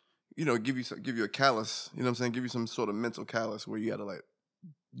that'll give you a callus. You know what I'm saying? Give you some sort of mental callus where you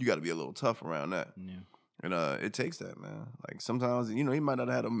got to be a little tough around that. Yeah. And it takes that, man. Like sometimes, he might not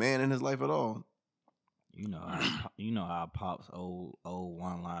have had a man in his life at all. You know how Pop's old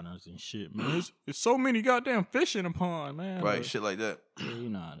one-liners and shit, man. It's so many goddamn fish in a pond, man. Right, But, shit like that. yeah, you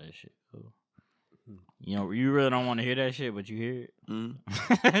know how that shit go. You know, you really don't want to hear that shit, but you hear it.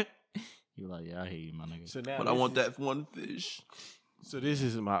 Mm. You're like, yeah, I hear you, my nigga. So now But I want that one fish. So this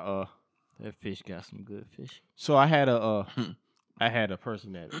is my That fish got some good fish. So I had a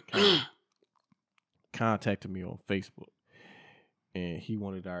person that contacted me on Facebook, and he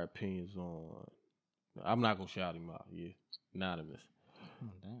wanted our opinions on. I'm not gonna shout him out. Yeah, anonymous. Oh,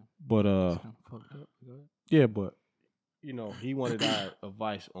 damn. But That's kinda fucked up. Go ahead. yeah, but he wanted our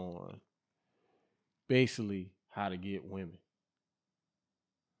advice on basically how to get women.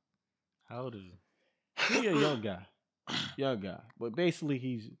 How old is he? He a young guy, but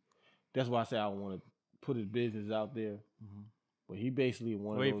basically that's why I say I want to put his business out there. Mm-hmm. But he basically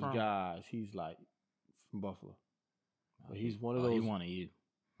one Where of you those from? guys. He's like from Buffalo. But he's one of He those. wanted you.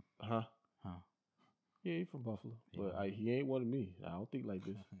 Huh? Huh. Yeah, he's from Buffalo, but Yeah. he ain't one of me. I don't think like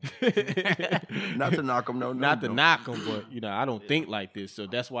this. Not to knock him, no. Not to knock him, but I don't think like this. So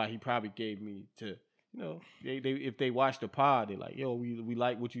that's why he probably gave me to, they if they watch the pod, they're like, yo, we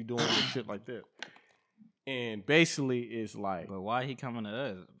like what you doing and shit like that. And basically, it's like But why he coming to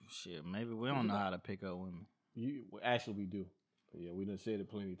us? Shit, maybe we don't know how to pick up women. actually we do. Yeah, we done said it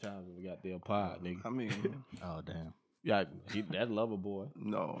plenty of times when we got their pod, nigga. I mean, Oh damn, Yeah, that lover boy.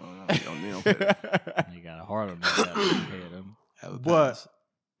 no, they don't pay that. you got a heart on that head. Have a But pass.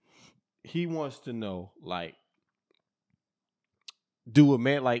 he wants to know, like, do a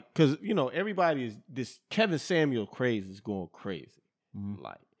man like, because everybody is this Kevin Samuel craze is going crazy, Mhm.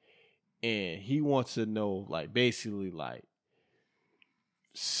 like, and he wants to know, like, basically, like,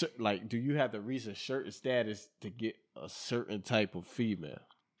 do you have to reach a certain status to get a certain type of female?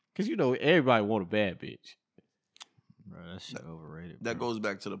 Because everybody want a bad bitch. Bro, that shit overrated. That bro. goes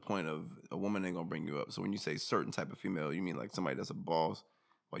back to the point of a woman ain't gonna bring you up. So when you say certain type of female, you mean like somebody that's a boss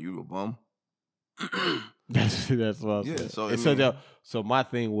while you a bum? That's what I'm Yeah, saying. so, And I mean- so my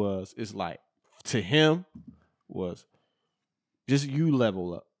thing was, it's like, to him was just you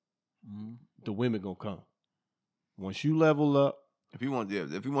level up. Mhm. The women gonna come. Once you level up, if you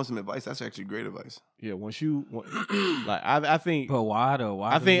want some advice, that's actually great advice. yeah. Like I think, But why though? Why?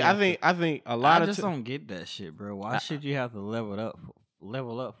 I does he think, have I think, to- I think a lot I of just don't get that shit, bro. Why should you have to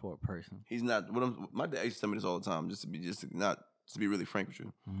level up for a person? He's not. My dad used to tell me this all the time, just to be really frank with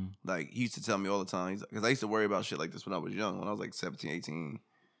you. Mhm. Like he used to tell me all the time, because I used to worry about shit like this when I was young, when I was like 17, 18.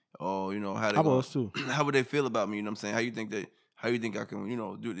 Oh, how they I gonna- was too. how would they feel about me? You know what I'm saying? How you think I can,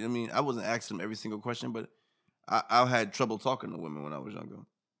 do it? I mean, I wasn't asking them every single question, but I had trouble talking to women when I was younger.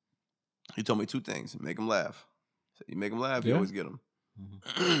 He told me two things: make them laugh. So you make them laugh, you Yeah. always get them.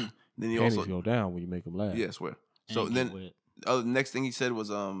 Mhm. Then he Panties also, go down when you make them laugh. yeah, I swear. So And then get wet. the next thing he said was,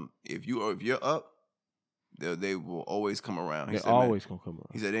 if you're up, they will always come around. He They're said, man, always gonna come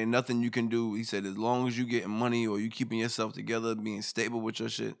he around. said, ain't nothing you can do. He said, as long as you getting money or you keeping yourself together, being stable with your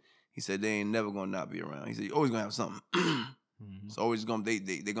shit, he said, they ain't never gonna not be around. He said, you always gonna have something. Mhm. It's always gonna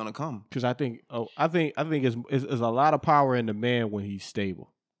they're gonna come. Because I think it's a lot of power in the man when he's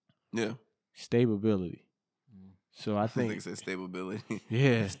stable. Yeah. Stability. Mm. So I I think think, said stability.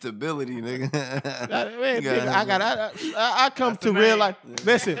 yeah. Stability, nigga. Man, You nigga, I come That's to the name. realize.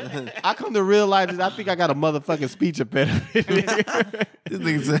 Listen, I come to realize that I think I got a motherfucking speech impediment. This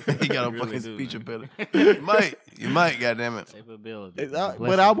nigga said he got a You fucking really do, speech man. impediment. You might, goddammit. Capability.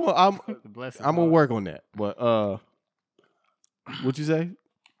 But The blessing I'm gonna of- work on that. But what you say?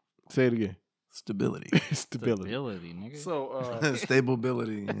 Say it again. Stability. Stability. Stability, nigga. So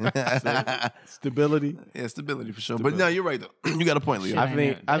Stability. stability. Yeah, stability for sure. But no, you're right though. You got a point, Leo.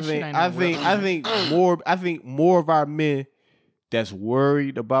 Shit. I think more of our men that's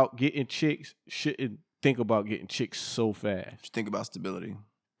worried about getting chicks shouldn't think about getting chicks so fast. Just think about stability.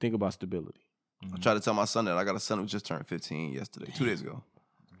 Think about stability. I tried to tell my son that I got a son who just turned 15 yesterday, 2 days ago.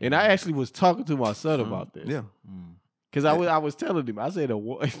 And I actually was talking to my son about this. Yeah. Mm. Because I was telling him, I said,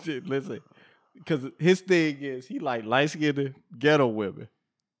 listen, because his thing is he like light-skinned ghetto women.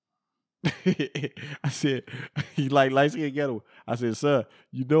 I said, he like light-skinned ghetto women. I said, son,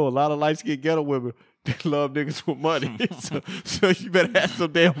 a lot of light-skinned ghetto women that love niggas with money. so you better have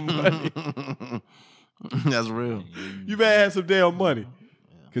some damn money. That's real. You better have some damn money.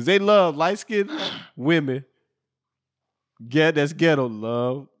 Because they love light-skinned women. That's ghetto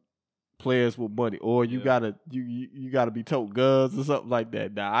love players with money, or you gotta be told guns or something like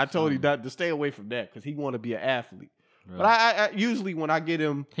that. Now I told him not to stay away from that because he want to be an athlete. Right. But I usually when I get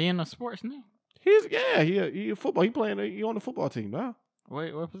him, He in the sports now? he a football. He on the football team now.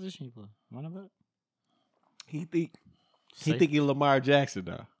 Wait, what position you play? Run about? He think he Lamar Jackson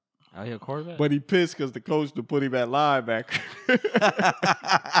now. Oh, he a quarterback? But he pissed because the coach to put him at linebacker.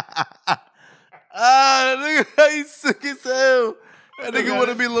 That nigga, he's sick as hell. That nigga want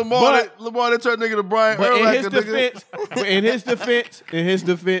to be Lamar. Lamar that turned nigga to Brian But Urlacher. in his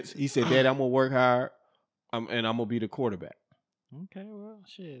defense, he said, "Dad, I'm gonna work hard, and I'm gonna be the quarterback." Okay, well,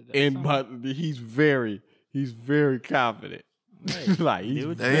 shit. And he's very confident. Hey, Like he's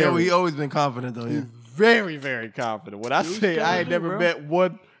He always been confident though. he's Yeah. very, very confident. When I say I ain't never met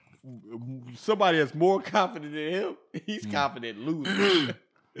somebody that's more confident than him, he's confident losing.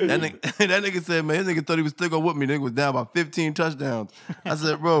 That nigga said, man, his nigga thought he was still gonna whoop me. Nigga was down by 15 touchdowns. I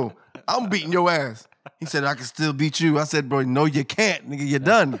said, bro, I'm beating your ass. He said, I can still beat you. I said, bro, no, you can't, nigga. You're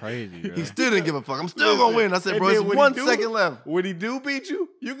done. Crazy, bro. He still didn't give a fuck. I'm still gonna win. I said, bro, it's 1 second left. When he do beat you,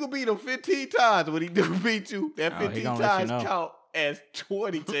 you can beat him 15 times. When he do beat you, that he 15 gonna let you times know. count as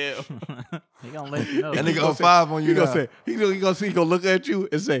 20 to him. He gonna let you know. That nigga 05 on you He now. gonna say, he gonna look at you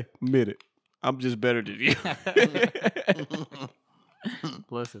and say, admit it. I'm just better than you.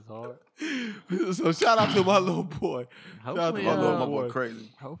 Plus, it's hard. So shout out to my little boy. Shout out to Hopefully, my little my boy. boy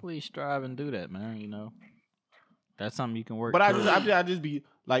crazy. Hopefully, strive and do that, man. You know, that's something you can work. But I towards. just be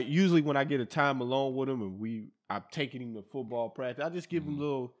like, usually when I get a time alone with him and I'm taking him to football practice, I just give him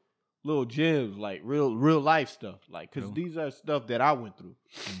little gems, like real life stuff, like because Cool. these are stuff that I went through.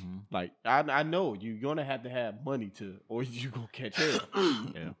 Mhm. Like I know you're gonna have to have money to, or you gonna catch hell.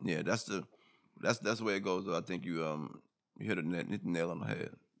 Yeah, that's the way it goes. Though. I think you hit the nail on the head.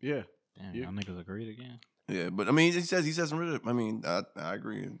 Yeah, Damn, Yeah. y'all niggas agreed again. Yeah, but I mean, he says some real. I mean, I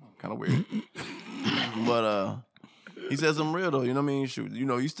agree. Kind of weird, but he said some real though. You know what I mean? Shoot, you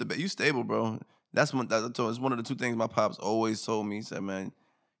know, you stable, bro. It's one of the two things my pops always told me. He said, man,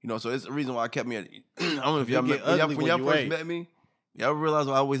 you know, so it's the reason why I kept me at. I don't know if y'all get when ugly when y'all you first age. met me. Y'all realize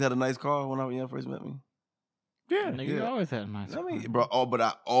I always had a nice car when y'all first met me. yeah. Nigga, you always had a nice. I mean, bro, but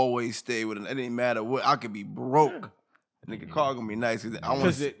I always stay with it. It didn't matter what. I could be broke. Nigga, car gonna be nice. Cause I want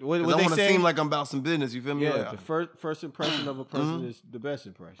Because to what they say, seem like I'm about some business. You feel me? yeah, Like, the first impression of a person is the best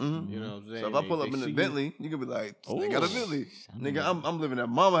impression. You know what I'm saying? so if I pull They up in see the you- Bentley, you can be like, they got a Oh. Bentley. Nigga, I'm living at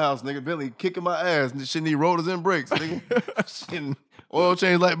mama house, nigga. Bentley kicking my ass. This shit need rollers and brakes, nigga. Shit, oil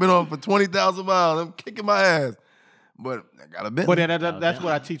change light been on for 20,000 miles. I'm kicking my ass. But I got a Bentley. But that's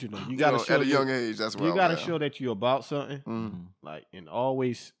what I teach you though. You gotta show at a young age. That's what you I gotta was at. show that you're about something. Mhm. Like, and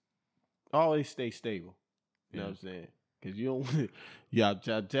always stay stable. You know what I'm saying? Because you don't. Yeah,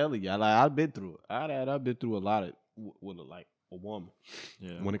 I'm telling you, like I've been through it. I've been through a lot of with like a woman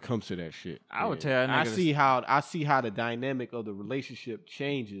Yeah. when it comes to that shit. I would tell a I nigga see how the dynamic of the relationship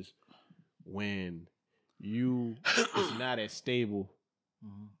changes when you is not as stable.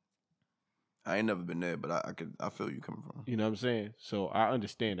 Mhm. I ain't never been there, but I feel you coming from. You know what I'm saying? So I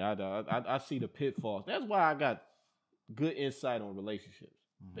understand. I see the pitfalls. That's why I got good insight on relationships,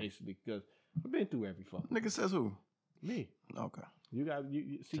 basically, because I've been through every fuck. Nigga says who? Me. Okay. You got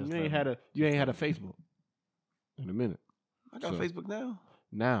you see Just you let ain't me- had a Facebook in a minute. I got So- Facebook now.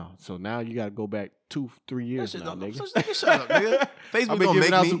 Now you got to go back 2-3 years That shit now, don't- nigga. nigga, shut up, nigga. Facebook I've been don't giving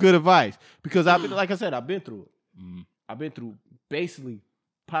make out me. some good advice because I've been, like I said, I've been through it. Mhm. I've been through basically,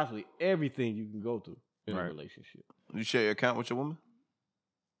 possibly everything you can go through in a Right. relationship. You share your account with your woman?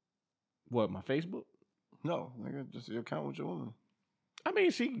 What, my Facebook? No, nigga, just your account with your woman. I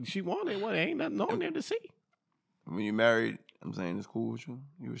mean, she wanted what? Ain't nothing on there to see. When you married, I'm saying it's cool with you.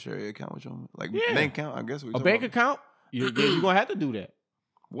 You would share your account with your woman, like Yeah. bank account. I guess we A talking bank about. account? You're gonna have to do that.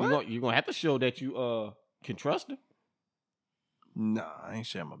 What? You're gonna have to show that you can trust her. Nah, I ain't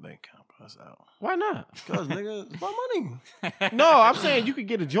sharing my bank account, bro. That's out. Why not? Cause nigga, it's my money. No, I'm saying you could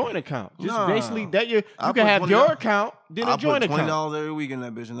get a joint account. Just Nah. basically that you I can put have $20 your account, then a I joint put account. $20 every week in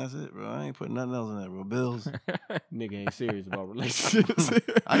that bitch, and that's it, bro. I ain't putting nothing else in that, bro. Bills. Nigga ain't serious about relationships.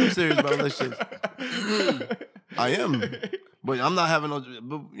 I am serious about relationships. I am, but I'm not having no.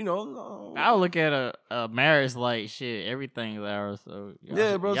 But you know, no. I would look at a marriage like shit. Everything's ours. So y'all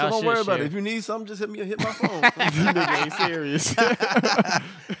Yeah, should- bro. So y'all don't should worry about share. it. If you need something, just hit my phone. Nigga ain't serious.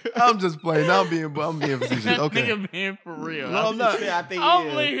 I'm just playing. I'm being facetious. That Okay. nigga being for real. No, I'm not. I think I don't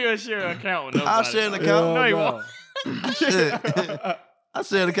believe he'll share an account with nobody. I'll share an Like, account. No, he no. won't. Shit. I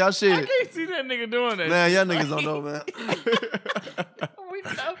share the couch I shit. can't see that nigga doing that. Man, y'all shit. niggas don't know, man. We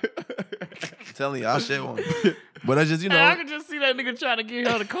know. I'm telling you, I'll share one. But I just, you Hey, I know, could just see that nigga trying to get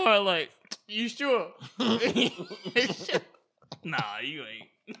her the car. Like, you sure? Nah, you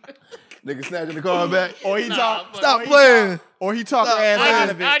ain't. nigga snatching the car back. Or he Nah, talk. but- Stop playing. Or he talk her Stop. ass out I of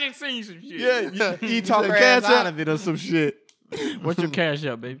just, it. I just seen some shit. Yeah, he talk said her cash ass out up? of it or some shit. What's your cash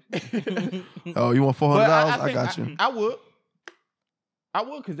up, baby? Oh, you want $400? But I think got you. I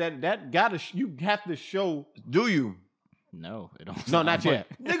would, because that gotta you have to show. Do you? No, it don't. No, sound not like- yet.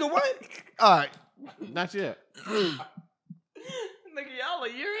 Nigga, what? All right. Not yet. Nigga, y'all a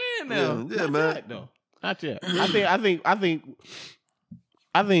year in now. Yeah, yeah, Not man. yet, though. Not yet.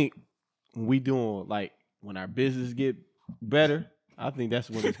 I think we doing like when our business get better. I think that's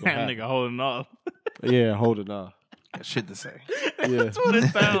when it's gonna That happen. nigga holding off. Yeah, holding on. Got shit to say. Yeah. That's what it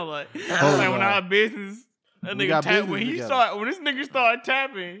sounds like. Hold Like when on. our business, that We nigga got tap when business he together. start when this nigga start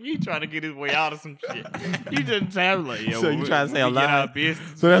tapping, he trying to get his way out of some shit. He just tapping like, yeah. So you trying to say I'm get our lying?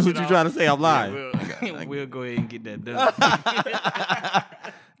 business, So that's get what you off. trying to say? I'm lying. Yeah, we'll go ahead and get that done.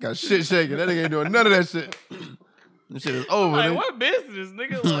 Got shit shaking. That nigga ain't doing none of that shit. This shit is over. Like nigga. what business,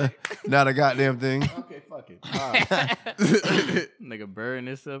 nigga? Like Not a goddamn thing. Okay, fuck it. All right. nigga burying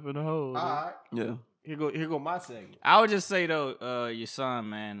himself in the hole. All dude. right. Yeah. Here go my segment. I would just say though, your son,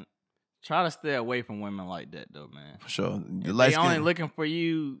 man, try to stay away from women like that though, man. For sure. The If light they only skin. looking for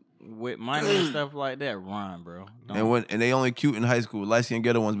you with money and stuff like that, run, bro. Don't- And they only cute in high school. Light skin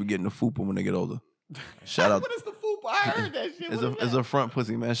ghetto ones be getting the fupa when they get older. Shout out. What is the fupa? I heard that shit. It's a front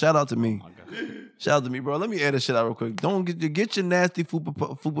pussy, man. Shout out to me. Oh my God. Shout out to me, bro. Let me add this shit out real quick. Don't get your nasty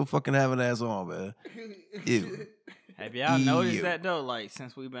fupa fucking having ass on, man. Ew. Have y'all noticed Ew. that though? Like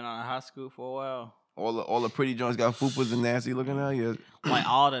since we've been out of high school for a while, All the pretty joints got fupas and nasty looking out. Yeah. like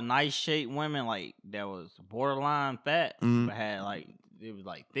all the nice shaped women, like that was borderline fat, Mhm. but had like it was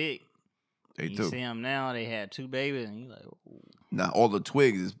like thick. They You too. see them now; they had 2 babies, and you like, ooh, Now all the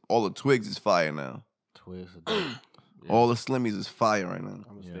twigs is fire now. twist. of dope. Yeah. All the slimmies is fire right now.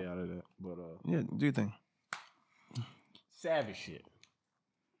 I'm gonna stay out of that. But Yeah, do your thing. savage shit.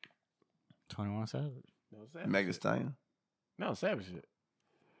 21 Savage. No savage. Meg Thee shit. Stallion. No savage shit.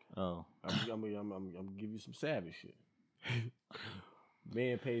 Oh, I'm gonna give you some savage shit.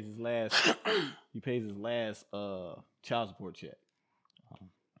 Man pays his last. He pays his last child support check.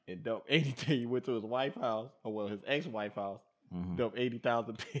 And dumped anything. He went to his wife's house, or well, his ex-wife's house. mhm. Dumped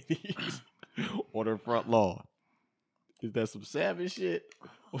 80,000 pennies on her front lawn. Is that some savage shit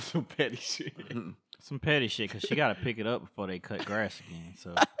or some petty shit? Some petty shit because she got to pick it up before they cut grass again.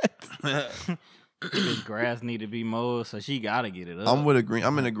 So this grass need to be mowed, so she got to get it up. I'm in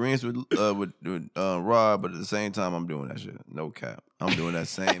agreement with Rob, but at the same time, I'm doing that shit. No cap. I'm doing that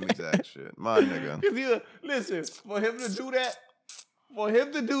same exact shit. My nigga. Cause listen, for him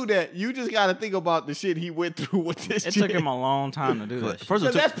to do that, you just got to think about the shit he went through with this. It shit. took him a long time to do that. Shit. First of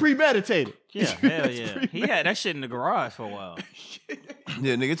all, Cause that's premeditated. Yeah, hell yeah. He had that shit in the garage for a while.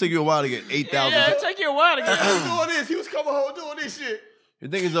 yeah, nigga, it took you a while to get 8,000. Yeah, it take you a while to He get. was doing this. He was coming home doing this shit. The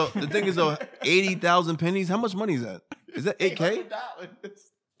thing is though, 80,000 pennies. How much money is that? Is that 8K? $800.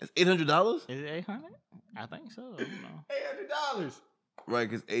 It's $800. Is it 800? I think so. I don't know. $800. Right,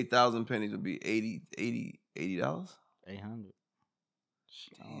 because 8,000 pennies would be $80. 800.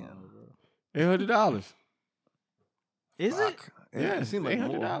 Damn. $800. Is it? Fuck. Yeah, it seemed like more.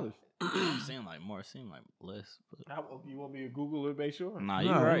 $800. It seemed like more. It seemed like less. But... You want me to Google it, make sure? Nah, you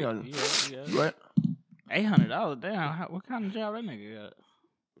No, right. you got it. You right. You right? $800. Damn. What kind of job that nigga got?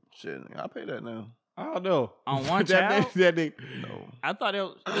 Shit, nigga, I'll pay that now. I don't know. On one that child? nigga. No. I thought it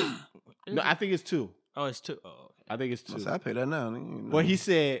was. No, I think it's 2. Oh, it's 2. Oh, okay. I think it's 2. I pay that now. Nigga. Well, he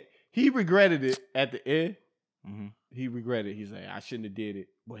said he regretted it at the end. Mm-hmm. He regretted it. He's like, I shouldn't have did it,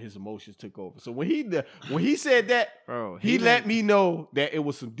 but his emotions took over. So when he said that, Bro, he let me know that it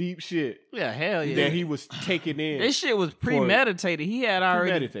was some deep shit Yeah, hell yeah. that he was taking in. This shit was premeditated. He had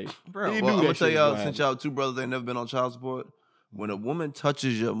already. Premeditated. Bro, He Well, knew I'm that gonna tell shit was y'all, gonna since happen. y'all 2 brothers ain't never been on child support, when a woman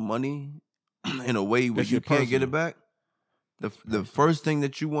touches your money in a way where That you shit can't get personal. it back, the first thing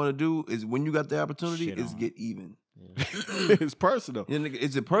that you want to do is when you got the opportunity Shit is on get even. It's personal. Yeah, nigga,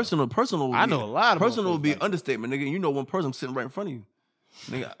 it's a personal. Personal. Would I be- know a lot of personal would be motherfuckers an like understatement, nigga. You know one person sitting right in front of you,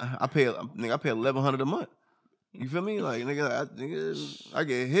 nigga. I pay $1,100 a month. You feel me? Like nigga, I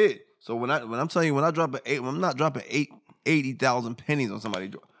get hit. So when I'm telling you, when I'm not dropping 80,000 pennies on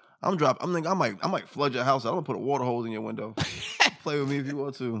somebody. I'm thinking I might flood your house. I'm gonna put a water hose in your window. Play with me if you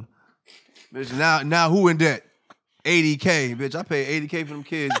want to, bitch. Now who in debt? 80K, bitch. I pay 80K for them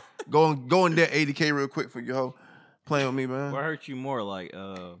kids. Go in debt 80K real quick for you, hoe. Playing with me, man. what hurt you more? Like,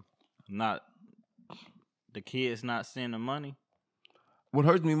 not the kids not seeing the money? What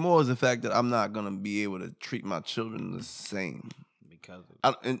hurts me more is the fact that I'm not gonna be able to treat my children the same. Because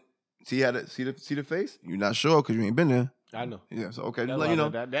of And see the face? You're not sure because you ain't been there. I know. Yeah. So okay, That's just let why, you know.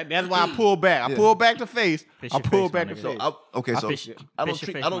 that's why I pulled back. I Yeah. pulled back the face. Fish I your pulled face, back my the nigga. face. Okay, I so fish- I don't fish your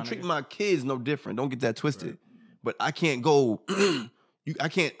treat face, I don't my treat nigga. my kids no different. Don't get that twisted. But I can't go. I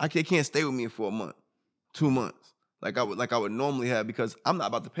can't stay with me for a month, 2 months like I would normally have because I'm not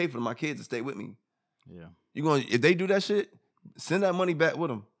about to pay for my kids to stay with me. yeah. You going if they do that shit, send that money back with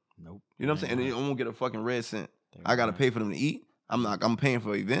them. Nope. You know what I'm saying? And you won't get a fucking red cent. I gotta pay for them to eat. I'm paying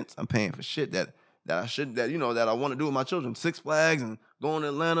for events. I'm paying for shit that I should that I want to do with my children. Six Flags and going to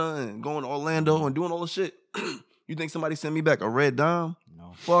Atlanta and going to Orlando and doing all the shit. You think somebody sent me back a red dime?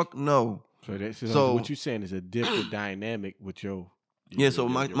 No. Fuck no. So what you're saying is a different dynamic with your so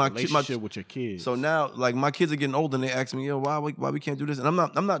my relationship with your kids. So now, like, my kids are getting older and they ask me, yo, why we can't do this? And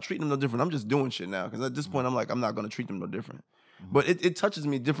I'm not treating them no different. I'm just doing shit now because at this point I'm like, I'm not gonna treat them no different. But it touches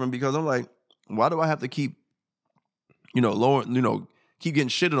me different because I'm like, why do I have to keep keep getting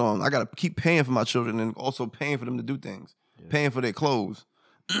shitted on? I gotta keep paying for my children and also paying for them to do things, paying for their clothes,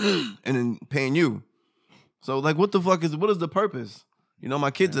 and then paying you. So like, what is the purpose?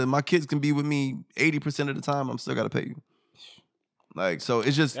 My kids can be with me 80% of the time. I'm still gotta pay you. Like, so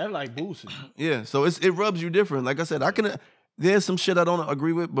it's just that's like boosting. Yeah, so it rubs you different. Like I said, there's some shit I don't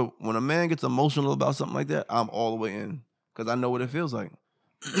agree with, but when a man gets emotional about something like that, I'm all the way in because I know what it feels like.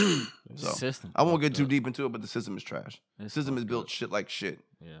 So System. I won't get too deep into it, but the system is trash. The system is built shit like shit.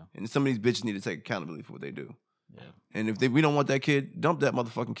 Yeah. And some of these bitches need to take accountability for what they do. Yeah. And if we don't want that kid, dump that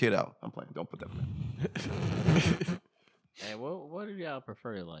motherfucking kid out. I'm playing. Don't put that in. Hey, what do y'all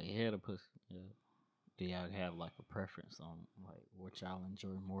prefer? Like head or pussy? Yeah. Do y'all have like a preference on like what y'all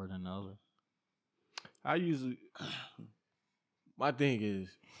enjoy more than the other? My thing is,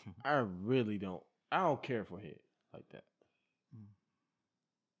 I don't care for head like that.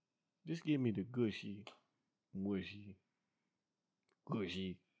 Just give me the gushy, mushy.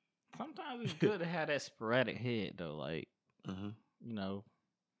 Sometimes it's good to have that sporadic head though, like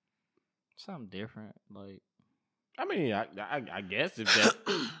something different. Like, I mean, I guess if that,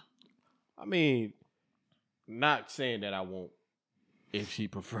 I mean, not saying that I won't if she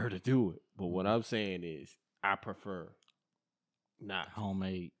prefer to do it, but what I'm saying is I prefer not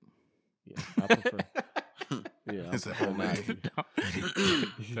homemade. Yeah, I prefer. Yeah, It's a homemade.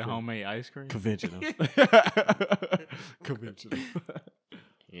 The homemade ice cream. Conventional. Conventional.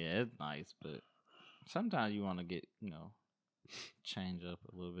 Yeah, it's nice, but sometimes you want to get change up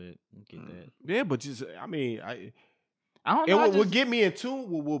a little bit and get that. Yeah, but just I mean, I don't know. It will get me in tune.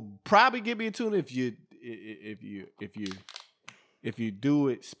 Will probably get me in tune if you do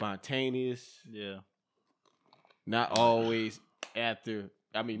it spontaneous. Yeah. Not always after.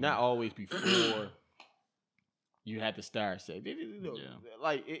 I mean, not always before. You have to start saying,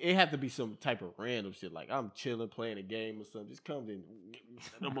 like it have to be some type of random shit. Like I'm chilling, playing a game or something. Just comes in,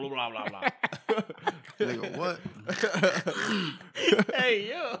 blah blah blah blah. Nigga, what? Hey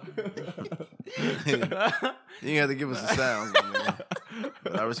yo, you ain't have to give us the sounds, my nigga.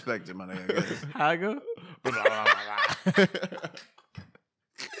 But I respect it, my nigga. I guess. How I go?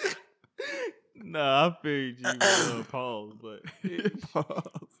 No, I figured you pause, but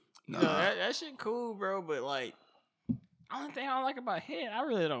that shit cool, bro. But like. Only thing I don't like about head, I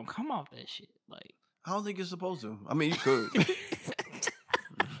really don't come off that shit. Like, I don't think you're supposed to. I mean, you could.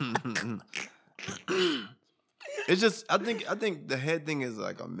 It's just I think the head thing is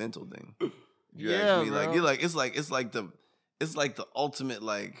like a mental thing. If you ask me, bro. like it's like the ultimate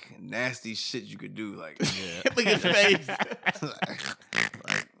like nasty shit you could do. Like, Look at his face.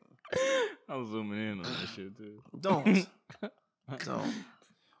 like, I'm zooming in on that shit too. Don't.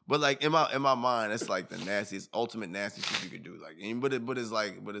 But like in my mind, it's like the nastiest, ultimate nasty shit you could do. Like, but it's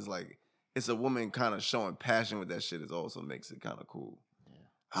like it's a woman kind of showing passion with that shit. It also makes it kind of cool. Yeah.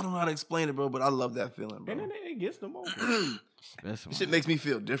 I don't know how to explain it, bro, but I love that feeling, bro. And then it gets them over. Shit makes me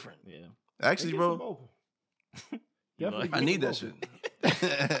feel different. Yeah. Actually, bro, I need that shit.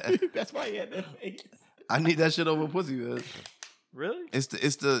 That's why he had that face. I need that shit over pussy, man. Really? It's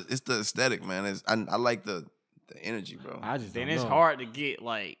the aesthetic, man. I like the energy, bro. It's hard to get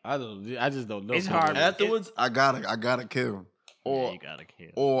like. I just don't know. It's hard. Afterwards, I gotta kill. Or you gotta kill.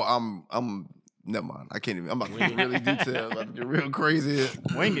 Or I'm never mind. I can't even. I'm about to get really detailed. I'm about to get real crazy.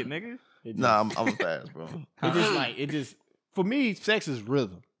 Wing it, nigga. Nah, I'm fast, bro. It just for me, sex is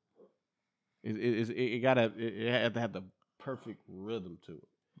rhythm. It have to have the perfect rhythm to it.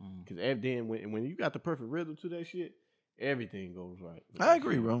 Because then when you got the perfect rhythm to that shit, everything goes right. I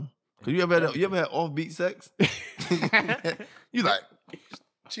agree, bro. Cause you ever had offbeat sex?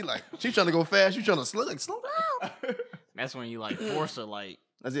 She trying to go fast. You trying to slow down. That's when you like force her, like.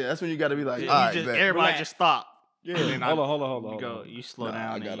 That's it. That's when you got to be like, all right, everybody just stop. Yeah, hold on. You slow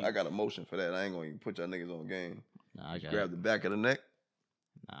down. I got a motion for that. I ain't gonna even put y'all niggas on game. Nah, I got grab the back of the neck.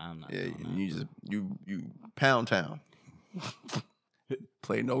 Nah, I'm not. Yeah, you pound town.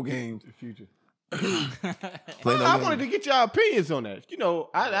 Play no games. The future. I wanted to get y'all opinions on that.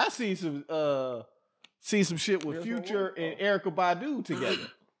 I see some shit with Future and Erykah Badu together.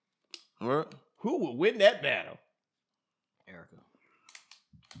 What? Who would win that battle? Erykah.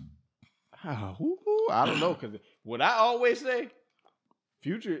 I don't know, because what I always say,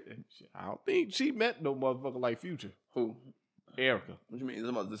 Future, I don't think she met no motherfucker like Future. Who? Erica. What you mean? Is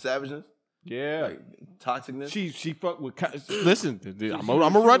about the savageness? Yeah. Like toxicness? She fucked with. Listen, I'm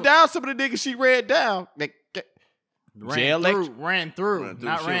gonna run down some of the niggas she read down. Ran through,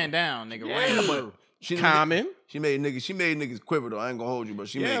 not ran down, nigga. Ran through. Common. She made niggas quiver though. I ain't gonna hold you, but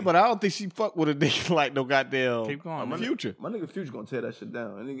she made. But I don't think she fucked with a nigga like no goddamn. Keep going, my Future. My nigga Future gonna tear that shit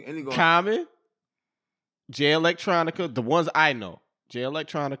down. And he gonna Common. J Electronica, the ones I know. J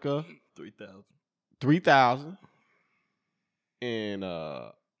Electronica, 3,000. And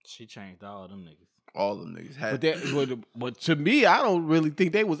she changed all them niggas. all them niggas had. But to me, I don't really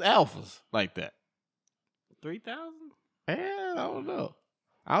think they was alphas like that. 3,000? Yeah, I don't know.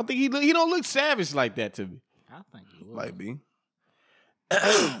 I don't think he don't look savage like that to me. I think he was. Might be.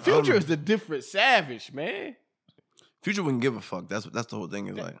 Future is a different savage, man. Future wouldn't give a fuck. That's the whole thing.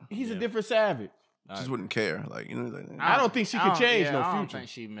 Is like He's a different savage. just wouldn't care. Like like. I don't think she could change no I don't Future. think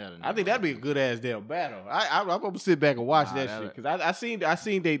she met I think that'd be a good ass damn battle. I'm gonna sit back and watch that shit because I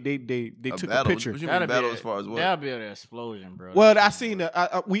seen they took a battle? picture. What you mean battle as far as what? That'll be an explosion, bro. Well, I seen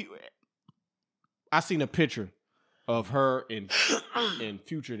a picture of her and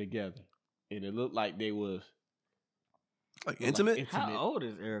Future together, and it looked like they was Like intimate? How old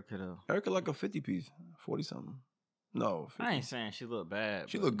is Erica though? Erica like a 50 piece, 40 something. No, 50. I ain't saying she look bad.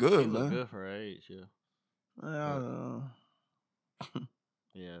 She but look good, she man. Look good for her age, yeah. I don't know.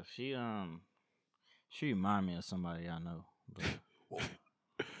 Yeah, she remind me of somebody I know. But,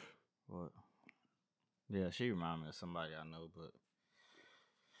 what? Yeah, she remind me of somebody I know, but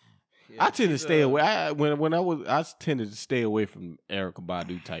yeah, I tend to stay away. I tended to stay away from Erykah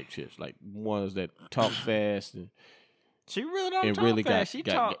Badu type chicks, like ones that talk fast and she really don't and talk really fast. She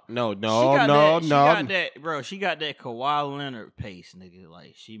got that, She got that Kawhi Leonard pace, nigga.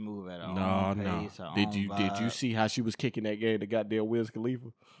 Like she move at her own pace. Her Did own you vibe. see how she was kicking that game to goddamn Wiz Khalifa?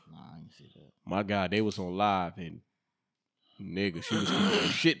 Nah, I didn't see that. My God, they was on live and nigga, she was kicking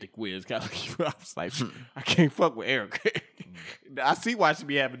shit to Wiz Khalifa. I was like, I can't fuck with Erykah. I see why she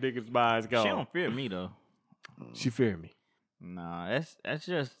be having niggas' minds gone. She don't fear me though. She fear me. Nah, that's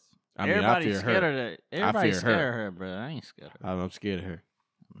just. I mean, everybody's I fear scared her. of that. Everybody's fear her. scared of her, bro. I ain't scared of her. I'm scared of her.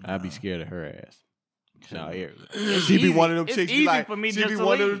 I'd be scared of her ass. No, Erykah. It's She be easy- one of them it's chicks. easy Like, for me she just be to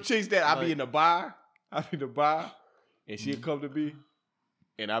one of them leave. chicks that I be Like- in the bar. I be in the bar, and she'll come to me,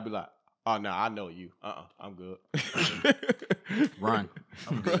 and I'll be like, "Oh no, I know you. I'm good. Run.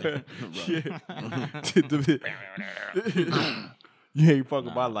 I'm good. You ain't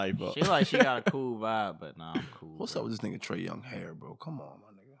fucking my life up. She like she got a cool vibe, but nah, I'm cool. What's bro. up with this nigga Trey Young hair, bro? Come on,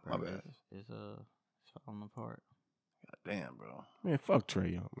 my nigga. My Bro, bad. It's falling apart. Damn, bro. Man, fuck Trey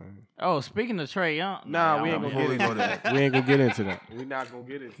Young, man. Oh, speaking of Trey Young, Nah, we y'all ain't don't gonna before get we into go that. there. We ain't gonna get into that. We not gonna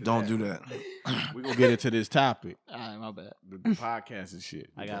get into Don't that. do that. We gonna get into this topic, All right, my bad. the podcast and shit.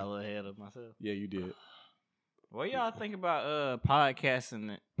 I got a little ahead of myself. Yeah, you did. What y'all think about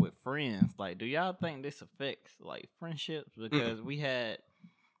podcasting with friends? Like, do y'all think this affects like friendships? Because we had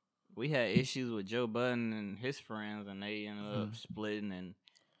issues with Joe Budden and his friends, and they ended up splitting, and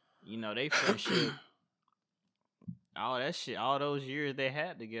you know they friendship, all that shit, all those years they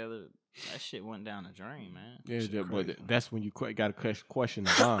had together, that shit went down the drain, man. Yeah, but that's when you got to question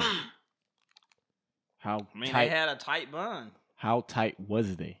the bond. How I mean, tight? they had a tight bond. How tight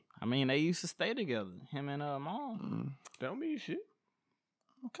was they? I mean, they used to stay together, him and Mom. That don't mean shit.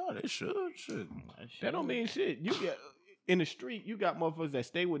 God, they should. Shit. That don't mean shit. You get in the street, you got motherfuckers that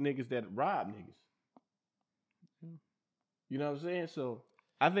stay with niggas that rob niggas. You know what I'm saying? So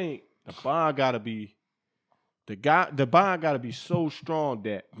I think the bond gotta be the bond gotta be so strong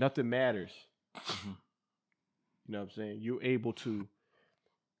that nothing matters. You know what I'm saying? You're able to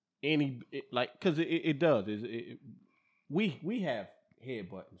because it does. We have head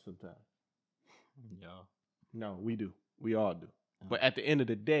buttons sometimes. Yeah. No, we do. We all do. But at the end of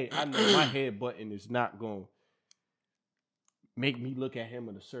the day, I know my head button is not going to make me look at him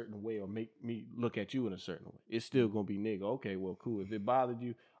in a certain way or make me look at you in a certain way. It's still going to be nigga. Okay, well, cool. If it bothered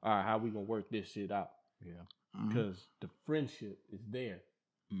you, all right, how we going to work this shit out? Yeah. Because the friendship is there.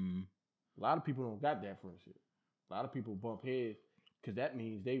 Mm. A lot of people don't got that friendship. A lot of people bump heads because that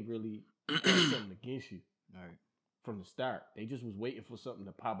means they really got something against you All right. from the start. They just was waiting for something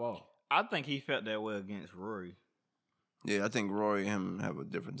to pop off. I think he felt that way against Rory. Yeah, I think Rory and him have a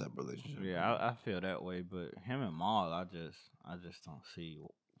different type of relationship. Yeah, I feel that way, but him and Maul, I just don't see.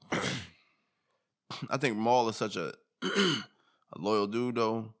 I think Maul is such a loyal dude,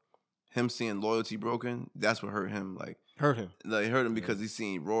 though. Him seeing loyalty broken, that's what hurt him. Like Hurt him. hurt him because he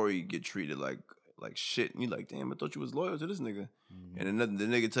seen Rory get treated like like shit, and you like, damn, I thought you was loyal to this nigga. And then the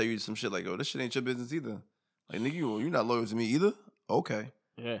nigga tell you some shit like, oh, this shit ain't your business either. Like, nigga, you're not loyal to me either? Okay.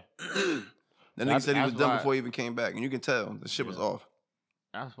 Yeah. That nigga said he was that's done why- before he even came back. And you can tell the shit was off.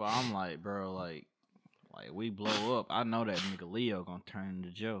 That's why I'm like, bro, like we blow up. I know that nigga Leo gonna turn into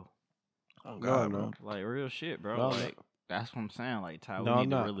Joe. Oh, God, bro. Like real shit, bro. No, I'm like that's what I'm saying. Like Ty, No, we I'm need to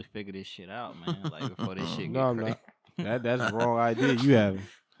not. really figure this shit out, man. Like before this shit No, I'm get crazy. not. That's the wrong idea you having.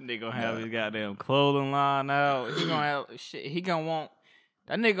 Nigga gonna have his goddamn clothing line out. He gonna have shit. He gonna want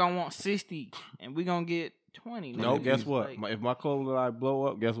that nigga gonna want 60, and we gonna get 20. No, nigga. guess what? Like, If my clothing line blow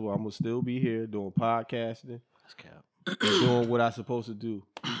up, guess what? I'm gonna still be here doing podcasting, that's cap. doing what I'm supposed to do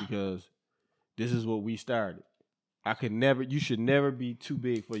because this is what we started. You should never be too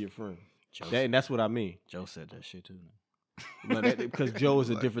big for your friend. And that's what I mean. Joe said that shit too. Because Joe is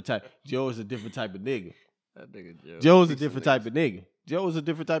a different type. Joe is a different type of nigga. That nigga Joe. Joe's a different type of nigga. Joe is a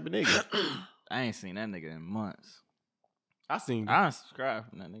different type of nigga. I ain't seen that nigga in months. I seen. I unsubscribed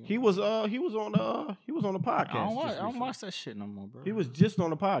from that nigga. He was on the podcast. I don't watch, just I don't recently. watch that shit no more, bro. He was just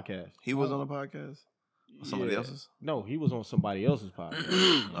on the podcast. He was on a podcast? Or somebody Yeah. else's? No, he was on somebody else's podcast.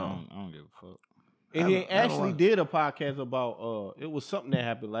 I don't give a fuck. And he I haven't actually watched. did a podcast about it was something that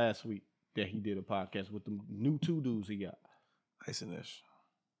happened last week that he did a podcast with the new 2 dudes he got. Ice and Ish.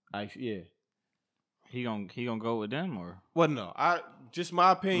 Yeah. He gonna go with them or Well, no, just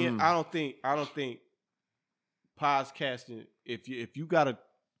my opinion. I don't think podcasting. If you got a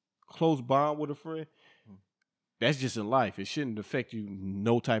close bond with a friend, that's just in life. It shouldn't affect you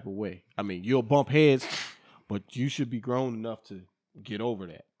no type of way. I mean, you'll bump heads, but you should be grown enough to get over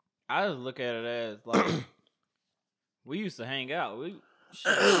that. I just look at it as like we used to hang out. We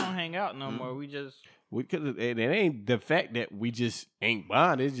don't hang out no more. We just Because it ain't the fact that we just ain't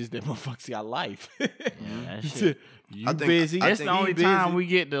bonded. It's just that motherfuckers got life. that shit. You I think- busy. I It's think the he only busy. time we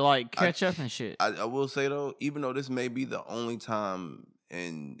get to like catch up and shit. I will say, though, even though this may be the only time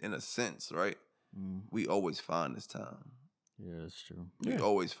in a sense, right? We always find this time. Yeah, that's true. We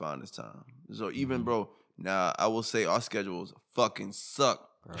always find this time. So even, bro, now I will say our schedules fucking suck.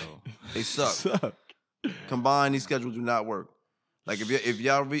 Bro. They suck. Suck. Combined, these schedules do not work. Like if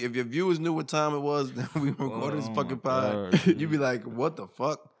your viewers knew what time it was that we recorded this fucking pod, you'd be like, "What the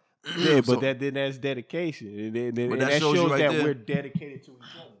fuck?" Yeah, but So- that's dedication. And But that that shows shows you right that there. we're dedicated to each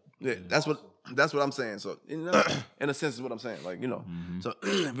other. Yeah, that's what I'm saying. So in a sense, is what I'm saying. Like so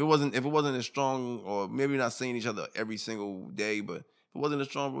if it wasn't as strong, or maybe not seeing each other every single day, but if it wasn't as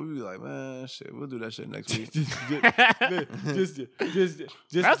strong, we'd be like, man, shit, we'll do that shit next week. just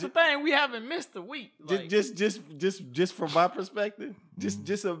That's the thing. We haven't missed a week. Like, just from my perspective,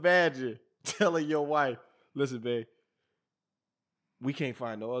 just imagine telling your wife, listen, babe, we can't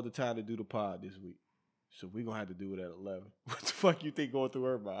find no other time to do the pod this week. So we're gonna have to do it at 11. What the fuck you think going through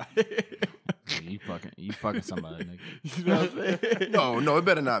her mind? you fucking somebody, nigga. You know what I'm saying? No, it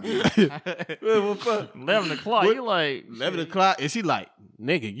better not be. Well, fuck. 11 o'clock. What? You like 11 o'clock, and she like,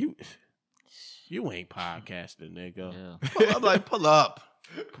 nigga, you ain't podcasting, nigga. Yeah. I'm like, pull up,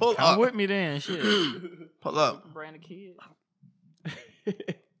 pull Come up, with me then, shit. pull up. Bring the kid.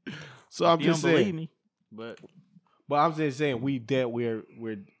 So I'm You just don't believe saying, me, but I'm just saying we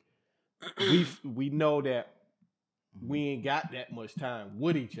know that we ain't got that much time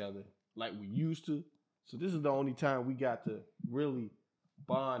with each other like we used to. So this is the only time we got to really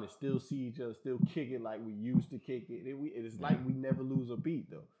bond and still see each other, still kick it like we used to kick it. It's like we never lose a beat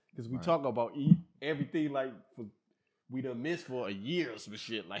though, because we talk about everything like we done missed for a year or some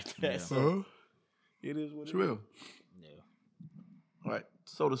shit like that. Yeah. So it is what It's it real. is. yeah. All right,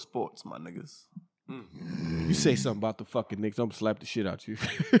 so the sports, my niggas. You say something about the fucking Knicks, I'm gonna slap the shit out you.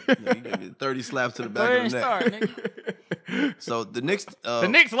 Yeah, you give it 30 slaps to the Go back ahead of and the neck. start, nigga. So the Knicks, The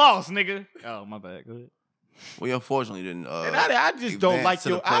Knicks lost, nigga. Oh, my bad. Go ahead. we unfortunately didn't. And I just don't advance like to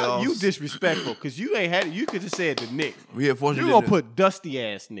your. the playoffs. You disrespectful because you ain't had it. You could just say it the Knicks. We unfortunately You gonna didn't. put dusty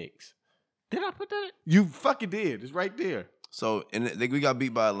ass Knicks. Did I put that? You fucking did. It's right there. So and we got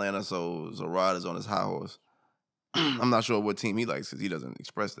beat by Atlanta. So Rod is on his high horse. I'm not sure what team he likes because he doesn't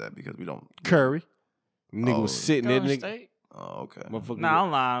express that because we don't. Curry. Nigga Oh. was sitting there. Golden Nigga. State? Oh, okay. Motherfucker. Nah,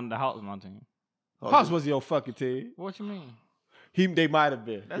 I'm lying. The Hawks my team. Hawks was your fucking team. What you mean? They might have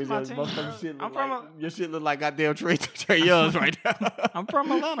been. That's my Because team, motherfucker bro. shit look I'm from like, your shit look like goddamn Trey Young's right now. I'm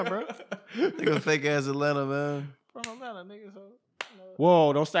from Atlanta, bro. Nigga, fake ass Atlanta, man. From Atlanta, nigga. So,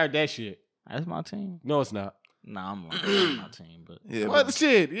 Whoa, don't start that shit. that's my team. No, it's not. Nah, I'm lying. That's my team, but Yeah. What But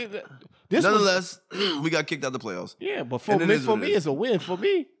shit? This was, nonetheless, we got kicked out the playoffs. yeah, but for And it me, is what it is. it's a win for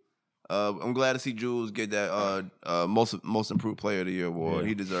me. I'm glad to see Jules get that most improved player of the year award. Yeah.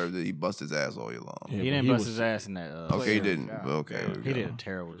 He deserved it. He busted his ass all year long. Yeah, He but didn't he bust was- his ass in that. Okay, he Player didn't. of the Okay, guy. there we He go. did a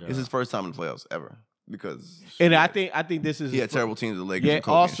terrible job. It's his first time in the playoffs ever because And I think this is he had terrible teams, the Lakers, Yeah. and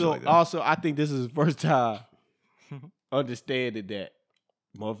Kobe and shit like that. Also, I think this is his first time understanding that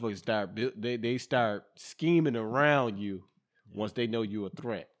motherfuckers they start scheming around you once they know you a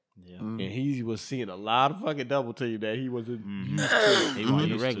threat. Yeah. Mm. And he was seeing a lot of fucking double team that he wasn't Mhm. used to He in wasn't the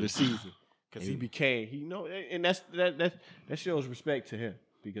used regular to. season. Because he became, and that shows respect to him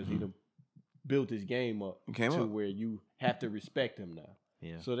because he done built his game up He came to up. where you have to respect him now.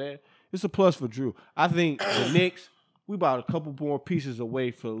 Yeah. So that it's a plus for Drew. I think the Knicks, we about a couple more pieces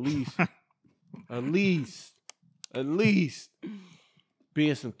away for at least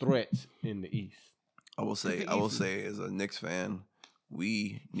being some threats in the East. I will say, as a Knicks fan,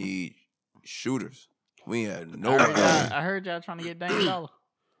 we need shooters. We had no. I heard y'all trying to get Dame Dollar.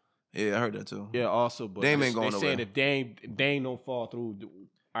 Yeah, I heard that too. Yeah, also, but Dame ain't going they saying nowhere. if Dame don't fall through,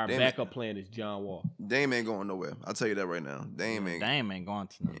 our Dame- backup plan is John Wall. Dame ain't going nowhere. I'll tell you that right now. Dame ain't going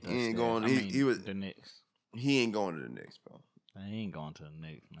to no He ain't touchdown. going- I he- mean, he was- the Knicks. he ain't going to the Knicks, bro. He ain't going to the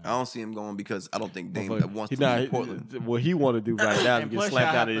Knicks, man. I don't see him going because I don't think Dame Motherfucker, wants he to not- leave Portland. What he want to do right now is And get plus slapped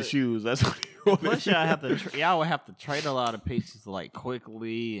y'all out of have his to- shoes. That's what he want Plus, y'all have to y'all would have to trade a lot of pieces like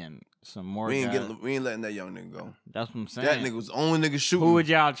quickly and some more. We ain't guys. we ain't letting that young nigga go. That's what I'm saying. That nigga was the only nigga shooting. Who would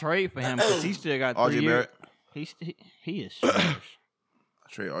y'all trade for him? Because he still got 3 RJ years. Barrett. He is trash.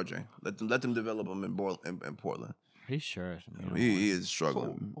 Trade RJ. Let them develop him in Portland. He's trash. Man. He is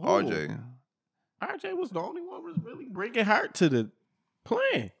struggling. Who? RJ. RJ was the only one who was really bringing heart to the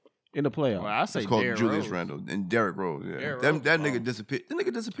plan in the playoffs. Well, I say It's called Derrick Julius Rose. Randle and Derrick Rose. Yeah, Derrick that Rose, nigga disappeared. That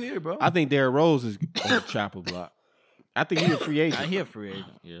nigga disappeared, bro. I think Derrick Rose is on the chopper block. I think he's a free agent. He a free agent.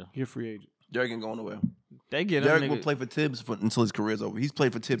 Yeah, He's a free agent. Derrick ain't going nowhere. they get him. Derrick will nigga- play for Tibbs until his career's over. He's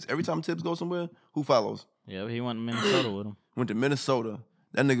played for Tibbs every time Tibbs goes somewhere. Who follows? Yeah, he went to Minnesota with him. Went to Minnesota.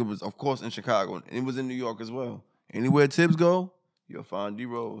 That nigga was, of course, in Chicago, and he was in New York as well. Anywhere Tibbs go, you'll find D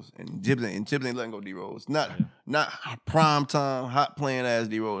Rose, and Tibbs ain't letting go D Rose. Not prime time, hot playing ass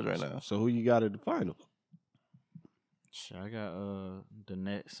D Rose right now. So who you got in the final? Shit, I got the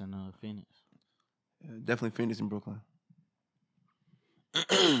Nets and Phoenix. Yeah, definitely Phoenix and Brooklyn.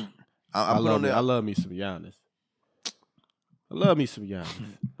 I I put on there. love me some Giannis. I love me some Giannis.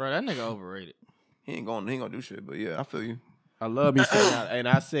 Bro, that nigga overrated. He ain't gonna do shit, but yeah, I feel you. I love me some Giannis. And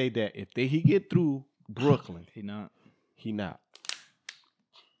I say that if he get through Brooklyn, He not. he not.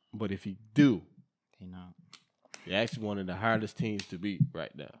 But if he do, He not. he actually one of the hardest teams to beat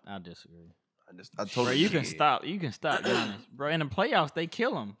right now. I disagree. I told Bro, you. you can stop. You can stop Giannis. Bro, in the playoffs, they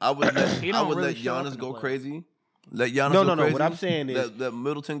kill him. I would let, He I don't would really let show up Giannis in the go playoffs. crazy. Let Giannis No, go crazy. what I'm saying is let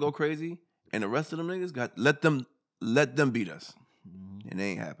Middleton go crazy, and the rest of them niggas let them beat us. And it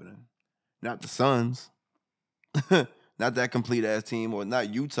ain't happening. Not the Suns. Not that complete ass team, or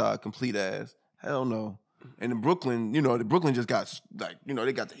not Utah complete ass. Hell no. And in Brooklyn, the Brooklyn just got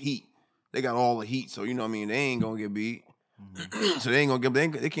they got the heat. They got all the heat, so you know what I mean. They ain't gonna get beat. So they ain't gonna get. They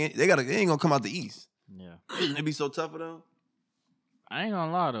ain't gonna come out the East. Yeah. It'd be so tough for them. I ain't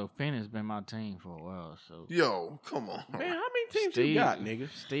gonna lie though. Phoenix been my team for a while. So Yo, come on. man, how many teams you got, nigga?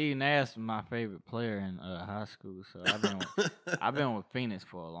 Steve Nash is my favorite player in high school. So I've been with Phoenix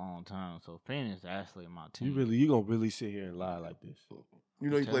for a long time. So Phoenix is actually my team. You gonna really sit here and lie like this? You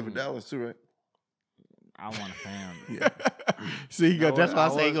know you play for Tell me. Dallas too, right? I want a fan. Yeah. See, know that's what? why I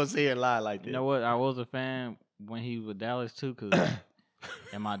I say he was- gonna sit here and lie like this. You know what? I was a fan when he was with Dallas too, cause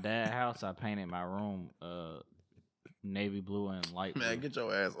in my dad's house I painted my room navy blue and light blue. Man, get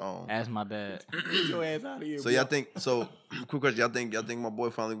your ass on. Ask my dad. Get your ass out of here. So bro. y'all think? So quick question. Y'all think my boy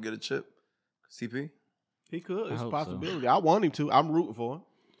finally gonna get a chip? CP? he could? It's I a hope so. possibility. I want him to. I'm rooting for him.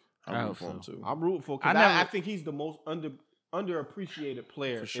 I I'm rooting hope for him so. too. I'm rooting for I because never- I think he's the most underappreciated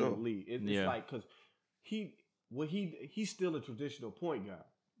player For sure. in the league. It's Yeah. like because he's still a traditional point guard,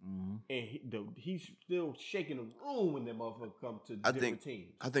 Mhm. and he's still shaking the room when that motherfucker come to I different think-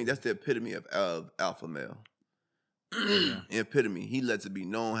 teams. I think that's the epitome of alpha male. Epitome. He lets it be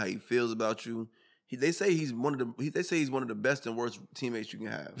known how he feels about you. They say he's one of the best and worst teammates you can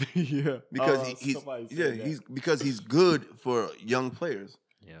have yeah, because somebody said that. because he's good for young players.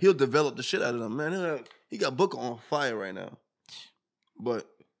 Yeah. He'll develop the shit out of them, man. He got Booker on fire right now, but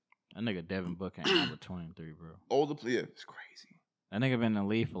That nigga Devin Booker ain't number 23, bro. older player, it's crazy, That nigga been in the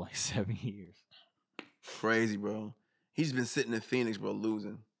league for like 7 years. crazy, bro. He's been sitting in Phoenix, bro,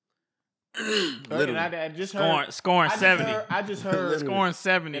 losing. And Literally. I just heard. Scoring I just 70. heard- I just heard. Scoring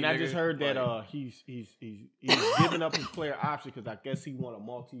 70. And I just nigga. heard that Like, he's giving up his player option because I guess he won a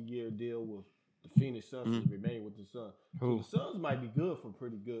multi-year deal with the Phoenix Suns to remain with the Suns. So the Suns might be good for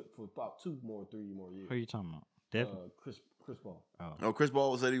about 3 more years. Who are you talking about? Devin? Chris Paul. Oh, Chris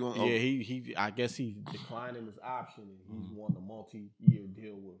Paul said he went. Yeah, he. I guess he's declining his option, and he's won a multi-year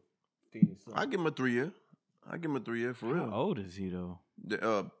deal with Phoenix Suns. I give him a 3 year. For real. How old is he though?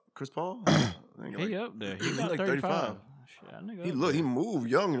 Chris Paul. He up there. He's like 35. He moved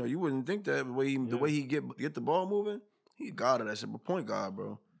young. You wouldn't think that the way he get the ball moving. He got it. That shit, but point guard,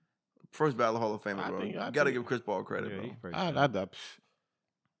 bro. First ballot Hall of Famer, bro. You got to give Chris Paul credit, bro.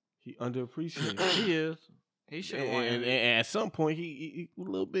 He underappreciated. He is. He should. And at some point, he a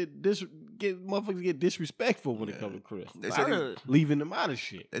little bit motherfuckers get disrespectful when it comes to Chris. They said leaving him out of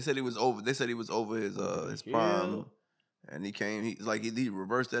shit. They said he was over. They said he was over his prime, and he came. He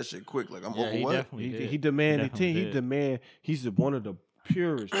reversed that shit quick. Like I'm over what? He demanded. He's one of the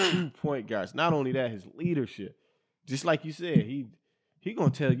purest true point guards. Not only that, his leadership. Just like you said, he gonna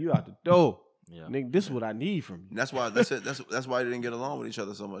tell you out the door. Yeah. Nigga, this is what I need from you. And that's why that's why they didn't get along with each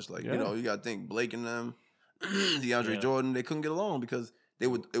other so much. Like you gotta think Blake and them, DeAndre Jordan, they couldn't get along because they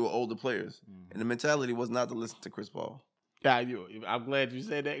were older players, and the mentality was not to listen to Chris Paul. Yeah, I'm glad you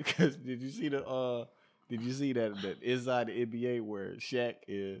said that because did you see that inside the NBA where Shaq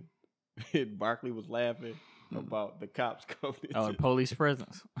and Barkley was laughing about the cops coming? Oh, the police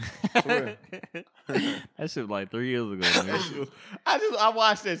presence. That shit was like 3 years ago. Man. I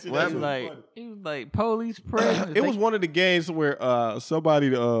watched that shit. It was like police presence. It was one of the games where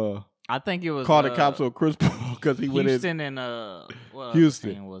somebody I think it was called the cops on Chris Paul because he went in. Houston and what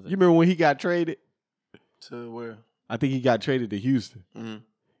Houston. Team was it? You remember when he got traded? To where? I think he got traded to Houston. Mm-hmm.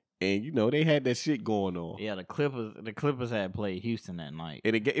 And they had that shit going on. Yeah, the Clippers had played Houston that night,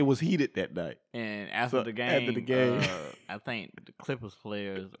 and it was heated that night. And after the game, I think the Clippers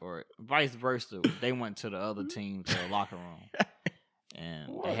players or vice versa, they went to the other team to the locker room, and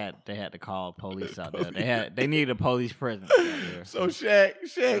they had to call police out there. They needed a police presence out there. So Shaq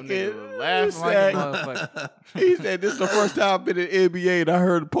laughing like a motherfucker. He said, "This is the first time I've been in the NBA and I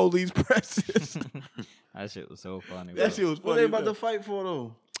heard a police presence." That shit was so funny. That shit was funny. What they about to fight for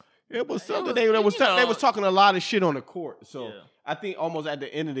though? It was something they was talking a lot of shit on the court. So I think almost at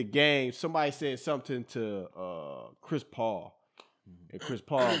the end of the game, somebody said something to Chris Paul, and Chris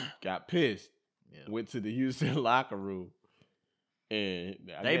Paul got pissed. Went to the Houston locker room, and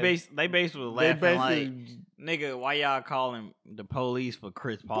they basically was laughing like, "Nigga, why y'all calling the police for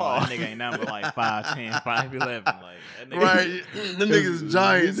Chris Paul? That nigga ain't nothing but like 5'10", 5'11". Like right, the nigga's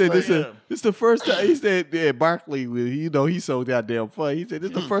giant. He said, this the first time. He said, Barkley, he's so goddamn funny. He said,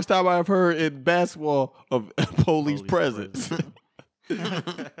 this is the first time I've heard in basketball of police presence. Yeah,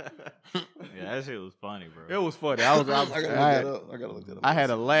 that shit was funny, bro. It was funny. I gotta look that up. I had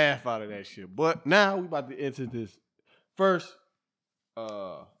a laugh out of that shit. But now we about to enter this first.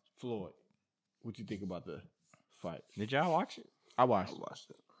 Floyd, what you think about the fight? Did y'all watch it? I watched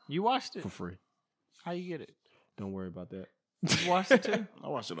it. You watched it for free. How you get it? Don't worry about that. You watched it too? I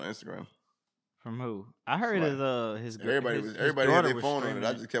watched it on Instagram. From who? I heard his everybody had their phone on it.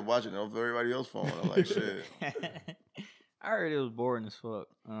 I just kept watching it off everybody else's phone. I'm like, shit. I heard it was boring as fuck.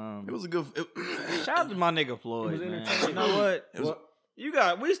 It was a good. Shout out to my nigga Floyd, man. You know what? We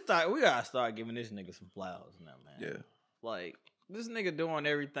gotta start giving this nigga some flowers now, man. Yeah. Like this nigga doing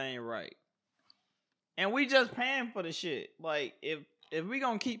everything right, and we just paying for the shit. Like if we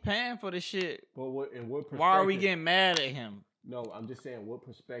gonna keep paying for the shit, why are we getting mad at him? No, I'm just saying what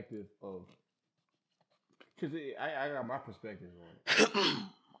perspective of. Because I got my perspective on it.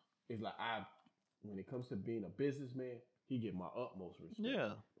 It's like when it comes to being a businessman, he get my utmost respect. Yeah.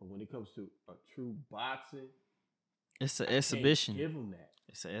 But when it comes to a true boxing, it's an exhibition. I can't give him that.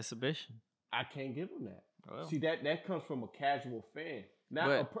 It's an exhibition. I can't give him that. Well. See that comes from a casual fan,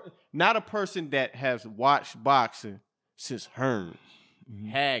 not a person that has watched boxing since Hearns,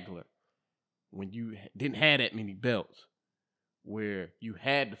 Hagler, when you didn't have that many belts, where you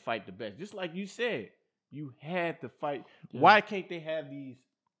had to fight the best. Just like you said. You had to fight. Yeah. Why can't they have these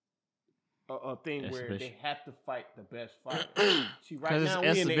thing where they have to fight the best fighter? See, right now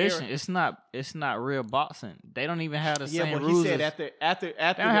it's exhibition. It's not real boxing. They don't even have the same rules. He said after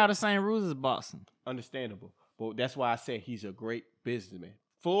they don't have the same rules as boxing. Understandable, but that's why I said he's a great businessman.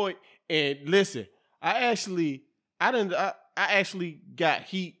 Floyd, and listen, I actually got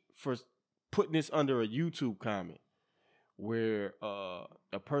heat for putting this under a YouTube comment where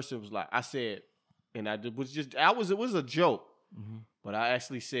a person was like, I said. And it was a joke, but I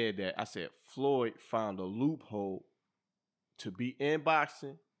actually said that. I said Floyd found a loophole to be in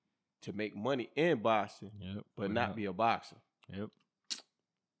boxing, to make money in boxing, but not be a boxer. Yep.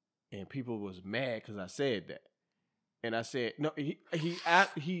 And people was mad because I said that, and I said no.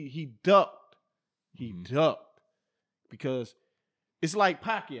 He ducked He ducked because it's like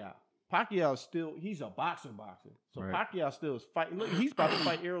Pacquiao. Pacquiao he's a boxer. So Right. Pacquiao still is fighting. Look, he's about to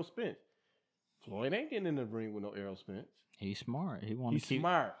fight Errol Spence. Floyd ain't getting in the ring with no Errol Spence. He's smart. He want He's to keep.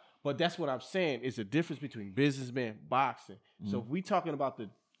 smart. But that's what I'm saying. It's a difference between businessman boxing. So if we talking about the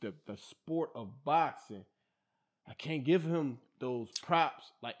sport of boxing, I can't give him those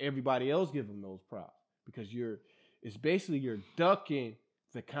props like everybody else give him those props because it's basically you're ducking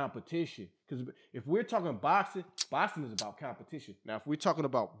the competition. Because if we're talking boxing is about competition. Now, if we're talking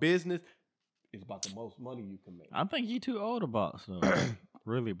about business, it's about the most money you can make. I think you too old to box though.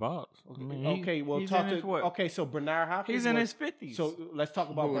 Really box. I mean, So Bernard Hopkins. He's in his 50s. So let's talk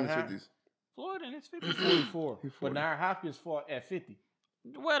about Who in his Bernard. 50s? Floyd in his 50s. He's 44. He's 40. Bernard Hopkins fought at 50.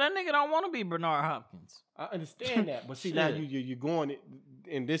 Well, that nigga don't want to be Bernard Hopkins. I understand that, but see now you're going,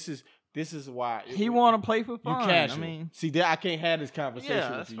 and this is why He want to play for you fun. casual. I mean, see that I can't have this conversation Yeah,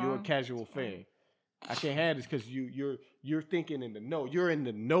 with that's you. You're a fine. casual fan. I can't have this because you're thinking in the no. You're in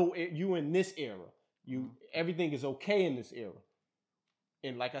the no. You in this era. Everything is okay in this era.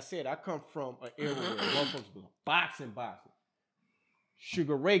 And like I said, I come from an era where motherfuckers was boxing.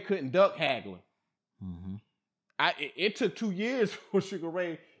 Sugar Ray couldn't duck haggling. It took 2 years for Sugar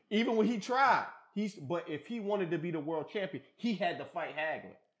Ray, even when he tried. But if he wanted to be the world champion, he had to fight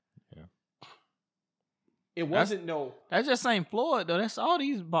haggling. Yeah. It wasn't that just ain't Floyd though. That's all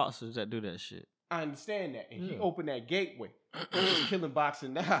these boxers that do that shit. I understand that. And he opened that gateway. This killing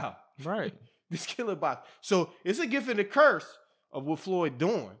boxing now. Right. This killing boxing. So it's a gift and a curse of what Floyd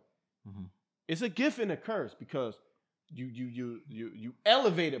doing. It's a gift and a curse because you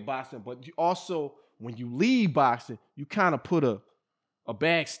elevated boxing, but you also, when you leave boxing, you kind of put a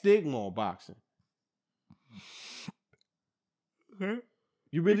bad stigma on boxing.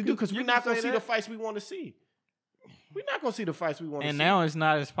 You really do, because we're not going to see the fights we want to see. We're not going to see the fights we want to see. And now it's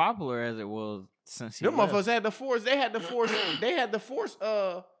not as popular as it was since he Them left. motherfuckers had the force,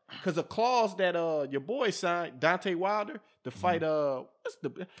 because a clause that your boy signed, Deontay Wilder, to fight I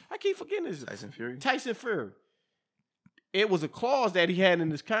keep forgetting his Tyson Fury. It was a clause that he had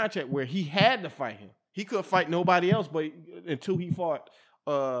in his contract where he had to fight him. He couldn't fight nobody else but until he fought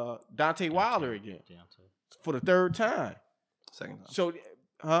Deontay Wilder again for the third time. Second time. So,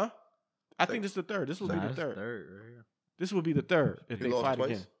 I think this is the third. This will be the third. Right here. This will be the third if He they lost fight twice?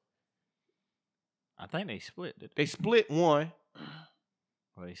 again. I think they split. Didn't They split one.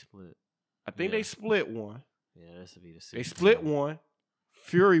 Or they split. I think Yeah. they split one. Yeah, this would be the sixth. They split one.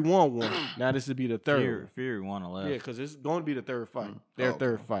 Fury won one. Now this would be the third. Fury won 11. Yeah, because it's going to be the third fight. Their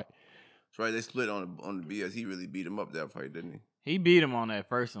third fight. That's right. They split on the BS. He really beat him up that fight, didn't he? He beat him on that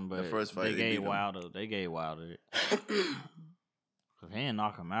first one, but The first fight, they they gave beat him. Wilder. They gave Wilder it. Cause he didn't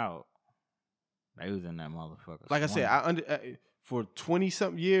knock him out. They was in that motherfucker. Like I said, swinging. for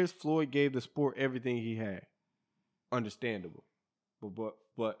 20-something years, Floyd gave the sport everything he had. Understandable.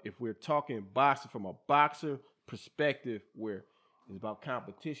 But if we're talking boxing from a boxer perspective where it's about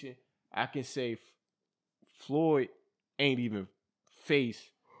competition, I can say Floyd ain't even faced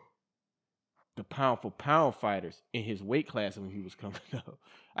the pound for pound fighters in his weight class when he was coming up.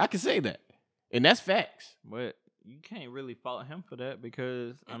 I can say that. And that's facts. But you can't really fault him for that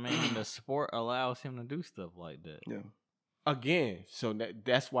because I mean the sport allows him to do stuff like that. Yeah. Again, so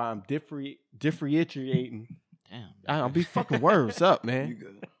that's why I'm differentiating. Damn. I'll be fucking words up, man. You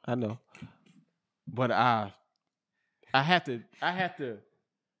good. I know. But I have to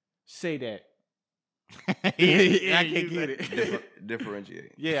say that. I can't get it.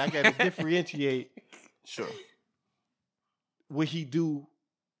 Differentiate. Yeah, I gotta differentiate Sure. what he do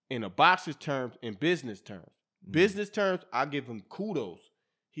in a boxer's terms and business terms. Business terms, I give him kudos.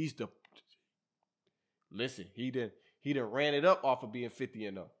 He's the listen, he done ran it up off of being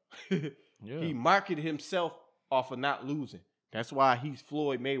 50-0. Yeah. He marketed himself off of not losing. That's why he's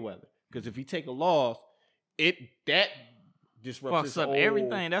Floyd Mayweather. Because if he take a loss, that disrupts his fucks up old,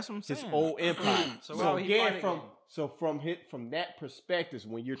 everything. That's what I'm his saying. old empire. So so why would he again, fight from that perspective,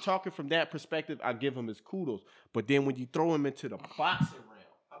 when you're talking from that perspective, I give him his kudos. But then when you throw him into the boxing realm,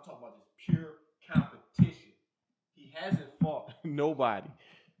 I'm talking about just pure competition. He hasn't fought nobody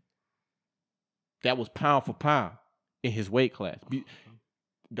that was pound for pound in his weight class.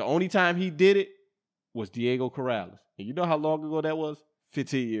 The only time he did it was Diego Corrales. And you know how long ago that was?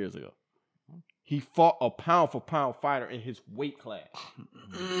 15 years ago. He fought a pound for pound fighter in his weight class.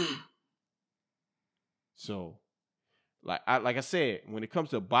 So, like I said, when it comes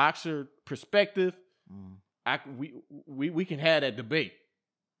to boxer perspective, we can have that debate.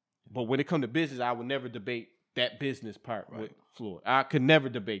 But when it comes to business, I would never debate that business part with Floyd. I could never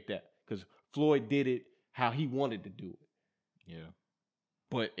debate that because Floyd did it how he wanted to do it. Yeah.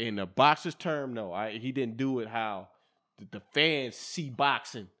 But in a boxer's term, no, he didn't do it how the fans see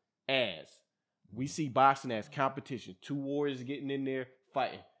boxing as. We see boxing as competition. Two warriors getting in there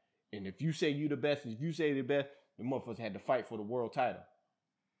fighting. And if you say you the best, and if you say the best, the motherfuckers had to fight for the world title.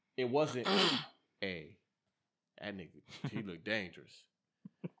 It wasn't, hey, that nigga, he look dangerous.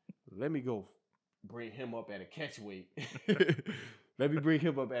 Let me go bring him up at a catch weight. Let me bring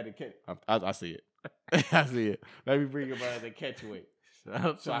him up at a catch. I see it. I see it. Let me bring him up at a catch weight. Shout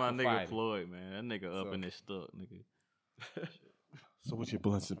out to So I my can nigga fight him. Floyd, man. That nigga up So- in his stuck, nigga. So what's your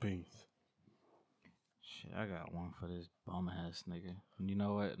blunts and beans? Shit, I got one for this bum ass nigga. You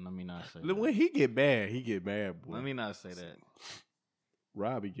know what? Let me not say Look, that. when he get mad, boy. Let me not say that.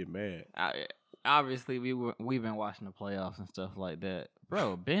 Robbie get mad. Obviously, we've been watching the playoffs and stuff like that.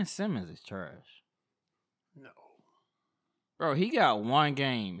 Bro, Ben Simmons is trash. No. Bro, he got one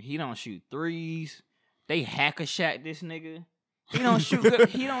game. He don't shoot threes. They hack a shot this nigga. He don't shoot good.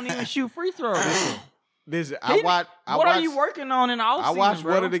 He don't even shoot free throws. Listen, What are you working on in the offseason, I watched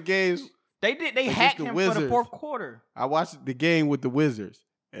bro? one of the games. They against hacked the him for Wizards. the fourth quarter. I watched the game with the Wizards,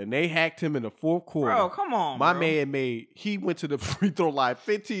 and they hacked him in the fourth quarter. Bro, come on, My bro. man he went to the free throw line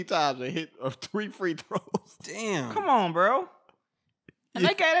 15 times and hit 3 free throws. Damn. Come on, bro. And they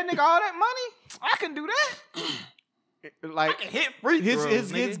gave that nigga all that money? I can do that. I Like can hit free throws,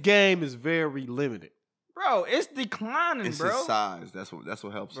 his nigga. game is very limited. Bro, it's declining, It's bro. his size. That's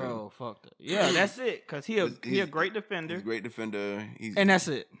what helps him. Bro, fuck that. Yeah, that's it. Because he a great defender. He's a great defender. And that's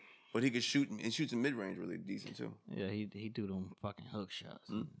it. But he can shoot and shoots in mid range really decent too. Yeah, he do them fucking hook shots,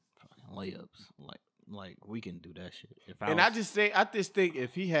 and fucking layups. Like we can do that shit. I just think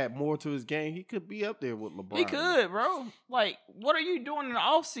if he had more to his game, he could be up there with LeBron. he could, bro. Like, what are you doing in the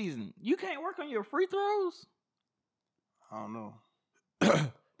off season? You can't work on your free throws. I don't know.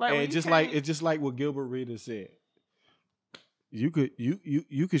 Like, when And you just like what Gilbert Arenas said. You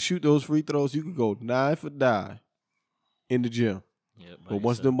could shoot those free throws. You could go 9 for 9 in the gym. yeah, But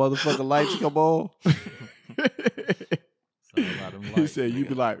once them motherfucking lights come on, he said you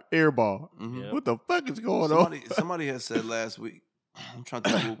be like airball. Mhm. Yep. What the fuck is going on? Somebody had said last week. I'm trying to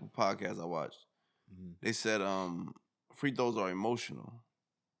think of what podcast I watched. Mhm. They said free throws are emotional,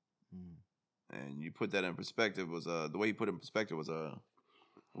 Mhm. and you put that in perspective was the way you put it in perspective was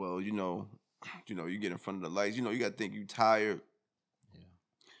well you get in front of the lights, you got to think you tired. Yeah.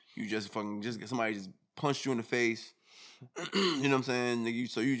 You just get somebody just punched you in the face. You know what I'm saying? Nigga,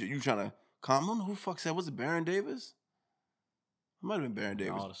 so you trying to calm. I don't know who the fuck said. Was it Baron Davis? It might have been Baron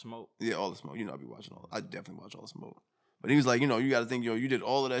Davis. All the smoke. Yeah, All the Smoke. I be watching I definitely watch All the Smoke. But he was like, you got to think, you did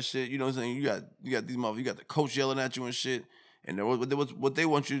all of that shit. You know what I'm saying? You got these motherfuckers. You got the coach yelling at you and shit. And what they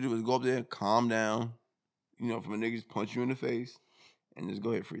want you to do is go up there, calm down. From a nigga just punch you in the face, and just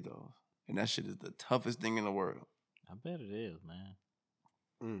go hit free throws. And that shit is the toughest thing in the world. I bet it is, man.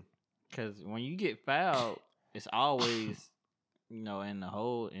 Mm. Because when you get fouled, it's always, in the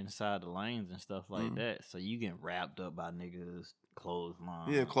hole inside the lanes and stuff like that. So you get wrapped up by niggas' clothesline.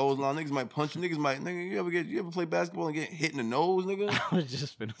 Yeah, clothesline. Niggas might punch you. Nigga, you ever play basketball and get hit in the nose, nigga? I was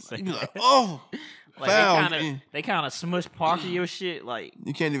just finna say You be that. like, oh, Like, foul. they kind of smush part of your shit. Like,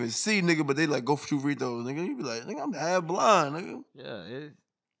 You can't even see, nigga, but they like go shoot free throws, nigga. You be like, nigga, I'm half blind, nigga. yeah,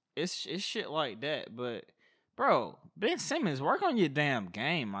 it's shit like that. But, bro, Ben Simmons, work on your damn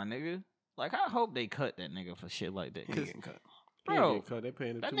game, my nigga. Like, I hope they cut that nigga for shit like that. He ain't 'Cause, getting cut. He ain't bro, getting cut. They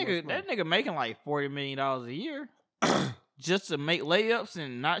paying him that too much nigga, money. that nigga making like $40 million a year just to make layups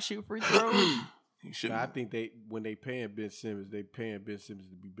and not shoot free throws. He should. I be. think when they paying Ben Simmons, they paying Ben Simmons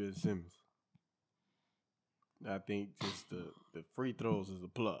to be Ben Simmons. I think just the free throws is a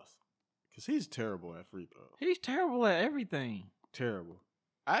plus. Because he's terrible at free throws. He's terrible at everything. Terrible.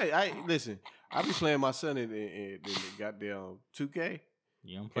 I listen, I be playing my son in the goddamn 2K.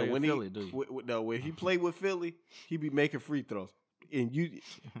 You don't play And with when Philly, do you? No, when he played with Philly, he be making free throws. And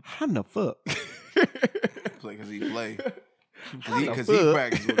how the fuck? Play because he play. How the Because he fuck?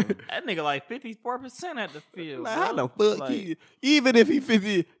 practiced with him. That nigga like 54% at the field. Like, how bro. the fuck? Like, Even if he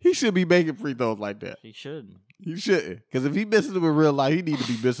 50, he should be making free throws like that. he shouldn't. He shouldn't. Because if he missing them in real life, he need to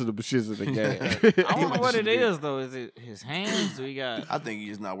be missing them shits in the game. I wonder what should it be. is though. Is it his hands? Do he got? I think he's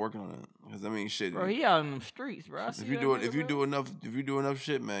just not working on it. Because shit. Bro, he out in them streets, bro. I see if you that do it, nigga, if you bro. do enough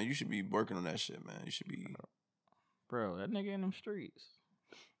shit, man, you should be working on that shit, man. You should be. Bro, that nigga in them streets.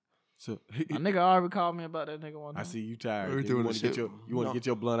 So My nigga already called me about that nigga one time. I see you tired. We're You doing want the to get shit. you want to No. get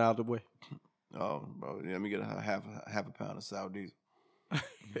your blunt out of the way. Oh, bro, yeah, let me get a half a pound of sour diesel.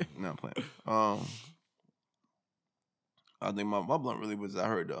 No, I'm playing. I think my blunt really was. I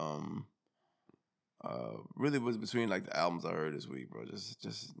heard really was between like the albums I heard this week, bro.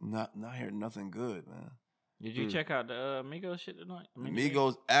 Just not hearing nothing good, man. Did you check out the Migos shit tonight? The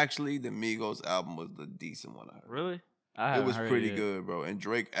Migos album was the decent one I heard. Really? It was pretty good, bro. And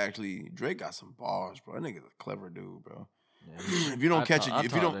Drake got some bars, bro. That nigga's a clever dude, bro. Yeah. If you don't catch it,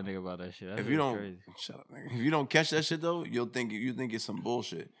 if you don't, that nigga about that shit. If you don't, shut up, nigga. If you don't catch that shit though, you think it's some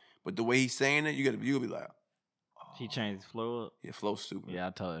bullshit. But the way he's saying it, you'll be like, oh. He changed his flow up. Yeah, flow stupid. Yeah, I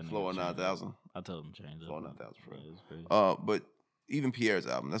told him. Flow 9,000. I told him change it. Flow 9,000 for it. Crazy. But even Pierre's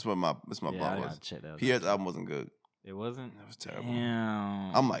album, that's my bump was. Pierre's album wasn't good. It wasn't. It was terrible.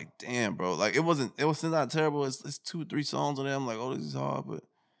 Damn. I'm like, damn, bro. Like it was not terrible. It's 2-3 songs on there. I'm like, oh, this is hard, but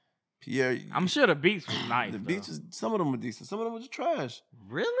Pierre. I'm sure the beats was nice. Some of them were decent. Some of them were just trash.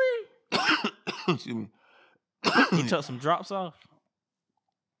 Really? Excuse me. He took some drops off.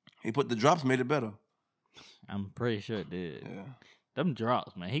 He put the drops, made it better. I'm pretty sure it did. Yeah. Them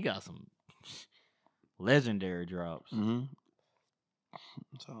drops, man. He got some legendary drops. Mm-hmm.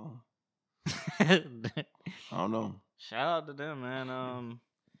 So I don't know. Shout out to them, man.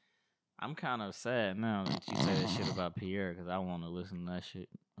 I'm kind of sad now that you say that shit about Pierre because I want to listen to that shit.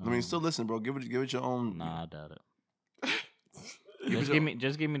 I mean, still listen, bro. Give it your own. Nah, I doubt it.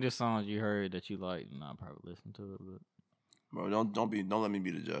 Just give me the songs you heard that you like, and I'll probably listen to it. But bro, don't let me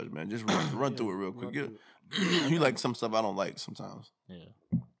be the judge, man. Just run through it real quick. You like some stuff I don't like sometimes. Yeah,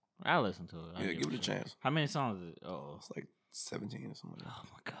 I listen to it. Yeah, give it a chance. How many songs is it? Oh, it's like 17 or something. Oh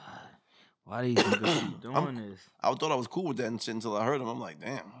my god, why do you keep doing this? I thought I was cool with that and shit until I heard them. I'm like,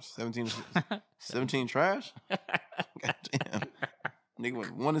 damn, 17 trash. God damn, nigga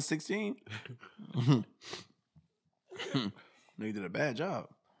went 1 to 16. Nigga did a bad job.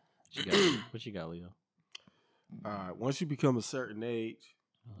 What you got, Leo? All right. Once you become a certain age,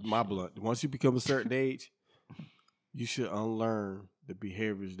 once you become a certain age, you should unlearn the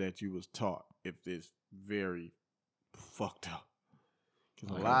behaviors that you was taught if it's very fucked up.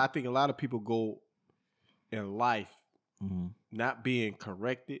 Because I think a lot of people go in life not being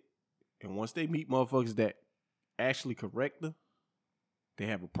corrected, and once they meet motherfuckers that actually correct them, they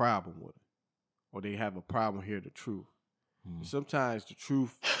have a problem with it, or they have a problem hearing the truth. Sometimes the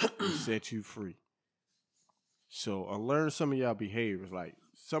truth will set you free. So unlearn some of y'all behaviors, like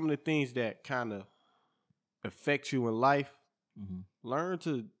some of the things that kind of affect you in life. Learn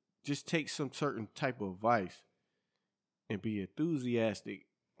to just take some certain type of advice and be enthusiastic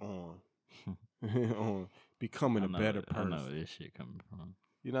on on becoming a better person. I know where this shit coming from.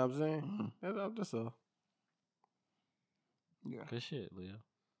 You know what I'm saying? That's all. Yeah. Good shit, Leo.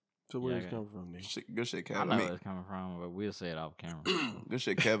 So where it's coming from, nigga? Good shit, Kev. I know where it's coming from, but we'll say it off camera. Good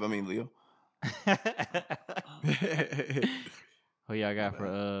shit, Kev. I mean, Leo. Who y'all got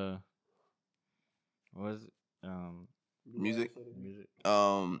for what is it? Music.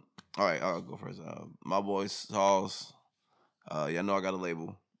 All right, I'll go first. My boy Sauce. Y'all know I got a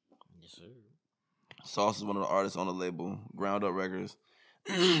label. Yes, sir. Sauce is one of the artists on the label, Ground Up Records.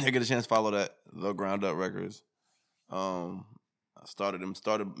 I get a chance to follow that, the Ground Up Records. I started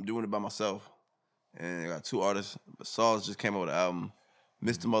doing it by myself, and I got 2 artists. But Sauce just came out with an album,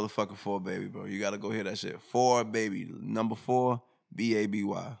 Mr. Motherfucker 4 Baby, bro. You gotta go hear that shit. 4 Baby, number 4, BABY.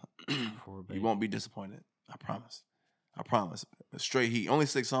 4 Baby. You won't be disappointed. I promise. Straight heat. Only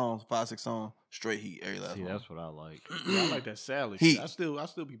 6 songs, 5-6 songs. Straight heat. Every last one. That's what I like. Yeah, I like that salad. Heat. Shit. I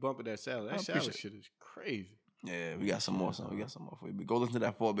still be bumping that salad. That salad shit is crazy. Yeah, we got some more songs. We got some more for you. But go listen to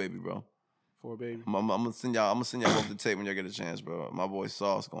that 4 Baby, bro. 4 Baby. I'm gonna send y'all both the tape when y'all get a chance, bro. My boy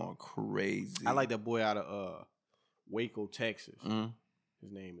Sauce going crazy. I like that boy out of Waco, Texas. Mm-hmm.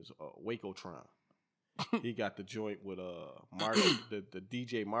 His name is Wacotron. He got the joint with the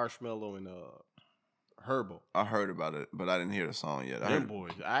DJ Marshmello and Herbo. I heard about it, but I didn't hear the song yet. Them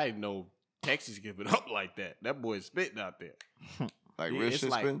boys, I didn't know Texas give it up like that. That boy's spitting out there. Like real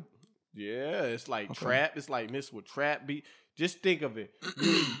shit spitting? Yeah, it's like trap. It's like mixed with trap beat. Just think of it.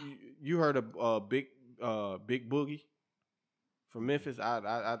 You heard of Big Boogie from Memphis?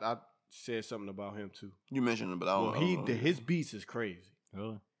 I said something about him too. You mentioned him, but I don't know. His beats is crazy.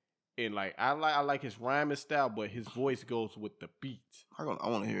 Really? And like I like his rhyming style, but his voice goes with the beats. I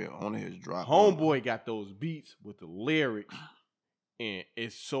want to hear it. I want to hear his drop. Homeboy got those beats with the lyrics, and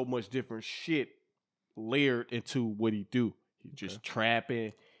it's so much different shit layered into what he do. He just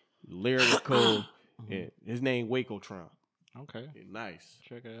trapping, lyrical, and his name Wacotron. Okay, nice.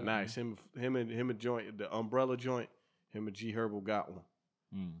 Check it out. Nice. Him and joint, the umbrella joint. Him and G Herbo got one.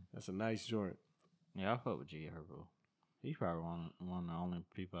 That's a nice joint. Yeah, I fuck with G Herbo. He's probably one of the only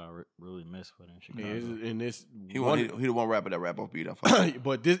people I really mess with in Chicago. He the one rapper that rap off beat.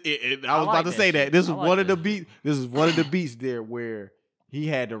 But this, I was about to say that this was one of the beats. This is one of the beats there where he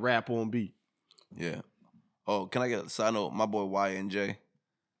had to rap on beat. Yeah. Oh, can I get a side note? My boy YNJ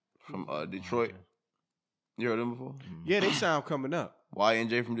from Detroit. You heard them before? Yeah, they sound coming up.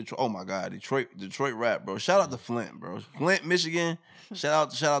 YNJ from Detroit. Oh my God, Detroit rap, bro. Shout out to Flint, bro. Flint, Michigan.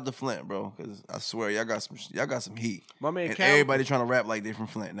 Shout out to Flint, bro. Cause I swear y'all got some heat. My man And Calico, everybody trying to rap like they from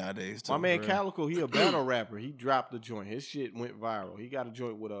Flint nowadays. Too. my man Bro. Calico, he a battle rapper. He dropped the joint. His shit went viral. He got a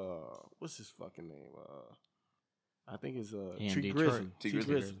joint with what's his fucking name? I think it's He in T Detroit. Grizzly. T T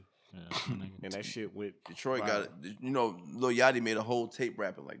Grizzly. Grizzly. Yeah, nigga. And that shit went Detroit viral. got it. You know, Lil Yachty made a whole tape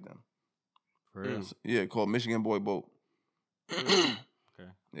rapping like them. For real. Yeah, called Michigan Boy Boat. Okay.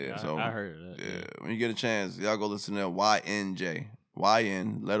 Yeah, I, so I heard of that. yeah, when you get a chance, y'all go listen to YNJ.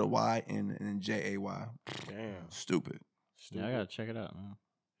 YN, letter Y, and then JAY. Damn. Stupid. Yeah, I gotta check it out, man.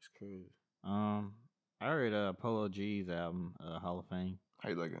 It's crazy. I heard Polo G's album, Hall of Fame. How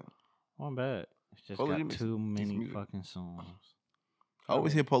you like it? Wasn't bad. It's just Polo G got makes too decent many music. fucking songs. I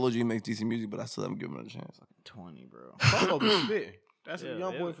always hear Polo G makes decent music, but I still haven't given him a chance. 20, bro. Polo be spitting. That's Yeah, a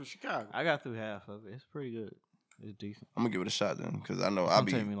young boy yeah. from Chicago. I got through half of it. It's pretty good. It's decent. I'm gonna give it a shot then, because I know It's I'll gonna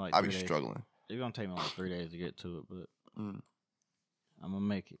be take me like I'll be 3 days. struggling. It's gonna take me like 3 days to get to it, but Mm. I'm gonna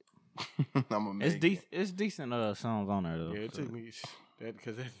make it. I'm gonna It's make decent. It's decent songs on there though. Yeah, it so. took me that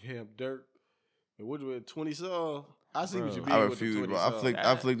because that damn dirt. It would have been 20 songs. I see what Bro. you I mean with the refuse, 20 bro. songs.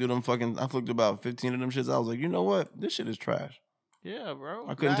 I flicked through them fucking. I flicked about 15 of them shits. I was like, you know what? This shit is trash. Yeah, bro.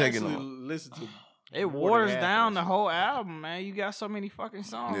 I couldn't take it no actually more. listen to It more than waters half of down that the shit. whole album, man. You got so many fucking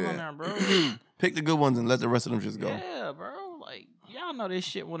songs on there, bro. Pick the good ones and let the rest of them just go. Yeah, bro. Like y'all know this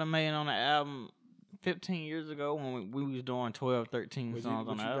shit would have made on the album 15 years ago when we was doing 12, 13 What songs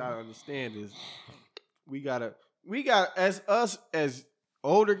you on the gotta album. understand is we got as us as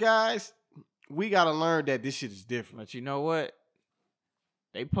older guys, we gotta learn that this shit is different. But you know what?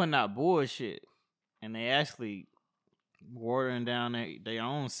 They putting out bullshit, and they actually watering down their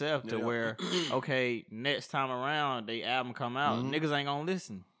own self to Yeah. where, okay, next time around, they album come out, Mhm. niggas ain't gonna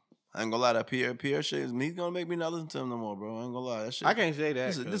listen. I ain't gonna lie, that Pierre shit is me gonna make me not listen to him no more, bro. I ain't gonna lie, that shit. I can't say that.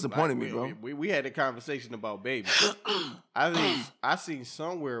 This is 'cause, disappointing me, bro. We had a conversation about Baby. I seen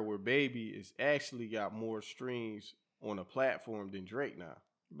somewhere where Baby is actually got more streams on a platform than Drake now.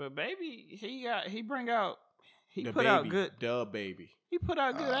 But baby, he bring out he The put out Baby, good the Baby. he put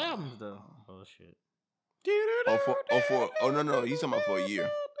out good albums though. Oh shit. Oh no, he's talking about for a year.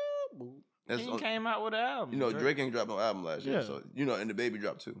 That's He came out with an album. you know Drake ain't dropped no album last year, Yeah. so you know, and the Baby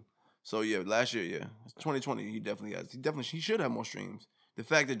dropped too. So yeah, last year, yeah, 2020, he definitely has. He should have more streams. The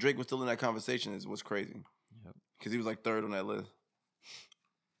fact that Drake was still in that conversation is what's crazy. Yep. Because he was like third on that list.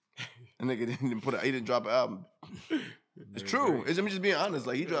 And nigga he didn't drop an album. It's true. It's me just being honest.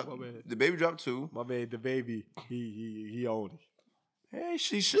 Like he dropped my bad. the Baby dropped 2. My man, the Baby, he owned it. Hey,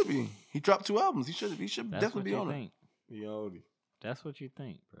 he should be. He dropped 2 albums. He should That's definitely what be you on it. think. He owned it. That's what you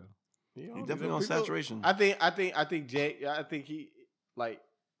think, bro. He He owned it. definitely on People- saturation. I think Jay. I think he like.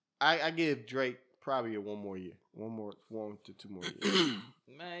 I give Drake probably one more year, 1 to 2 more years.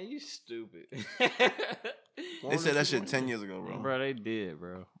 Man, you stupid. They said that shit 10 years ago, bro. Bro, they did,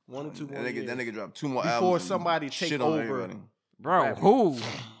 bro. 1 or 2 more That years. nigga dropped 2 more Before albums. and somebody take shit on over. everybody. Bro, Rapping. who?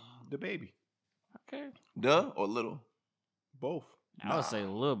 The Baby, Okay. Duh or Little? both. I would say a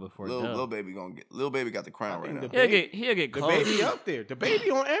little before Lil Dub. Baby got the crown I right think now. He'll get The close. Baby up there. The Baby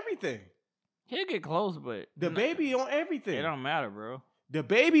on everything. He'll get close, but The Baby on everything. it don't matter, bro. The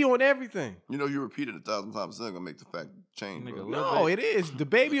Baby on everything. You know, you repeat it 1,000 times. It's not gonna make the fact change, Nigga, bro. Lil No, it is. The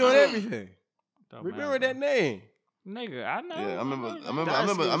Baby on everything. Don't Remember matter, that name. bro. Nigga, I know. Yeah, I remember the Dark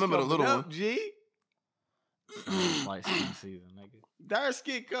little skin one. up, G. Light skin season, nigga. Dark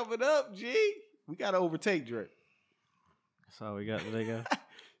skin coming up, G. We gotta overtake Drake. That's all we got today, guys.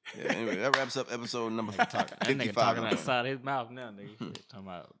 Yeah, anyway, that wraps up episode number That nigga 55. talking outside his mouth now, nigga. Shit, talking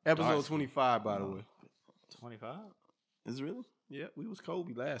about Episode dark skin. 25, by the way. 25. Is it really? Yeah, we was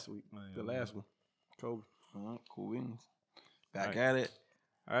Kobe last week. Oh, yeah, The last one. Kobe. All right, cool wings. Back All right. at it.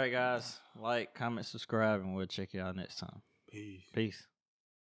 All right, guys. Like, comment, subscribe, and we'll check y'all next time. Peace. Peace.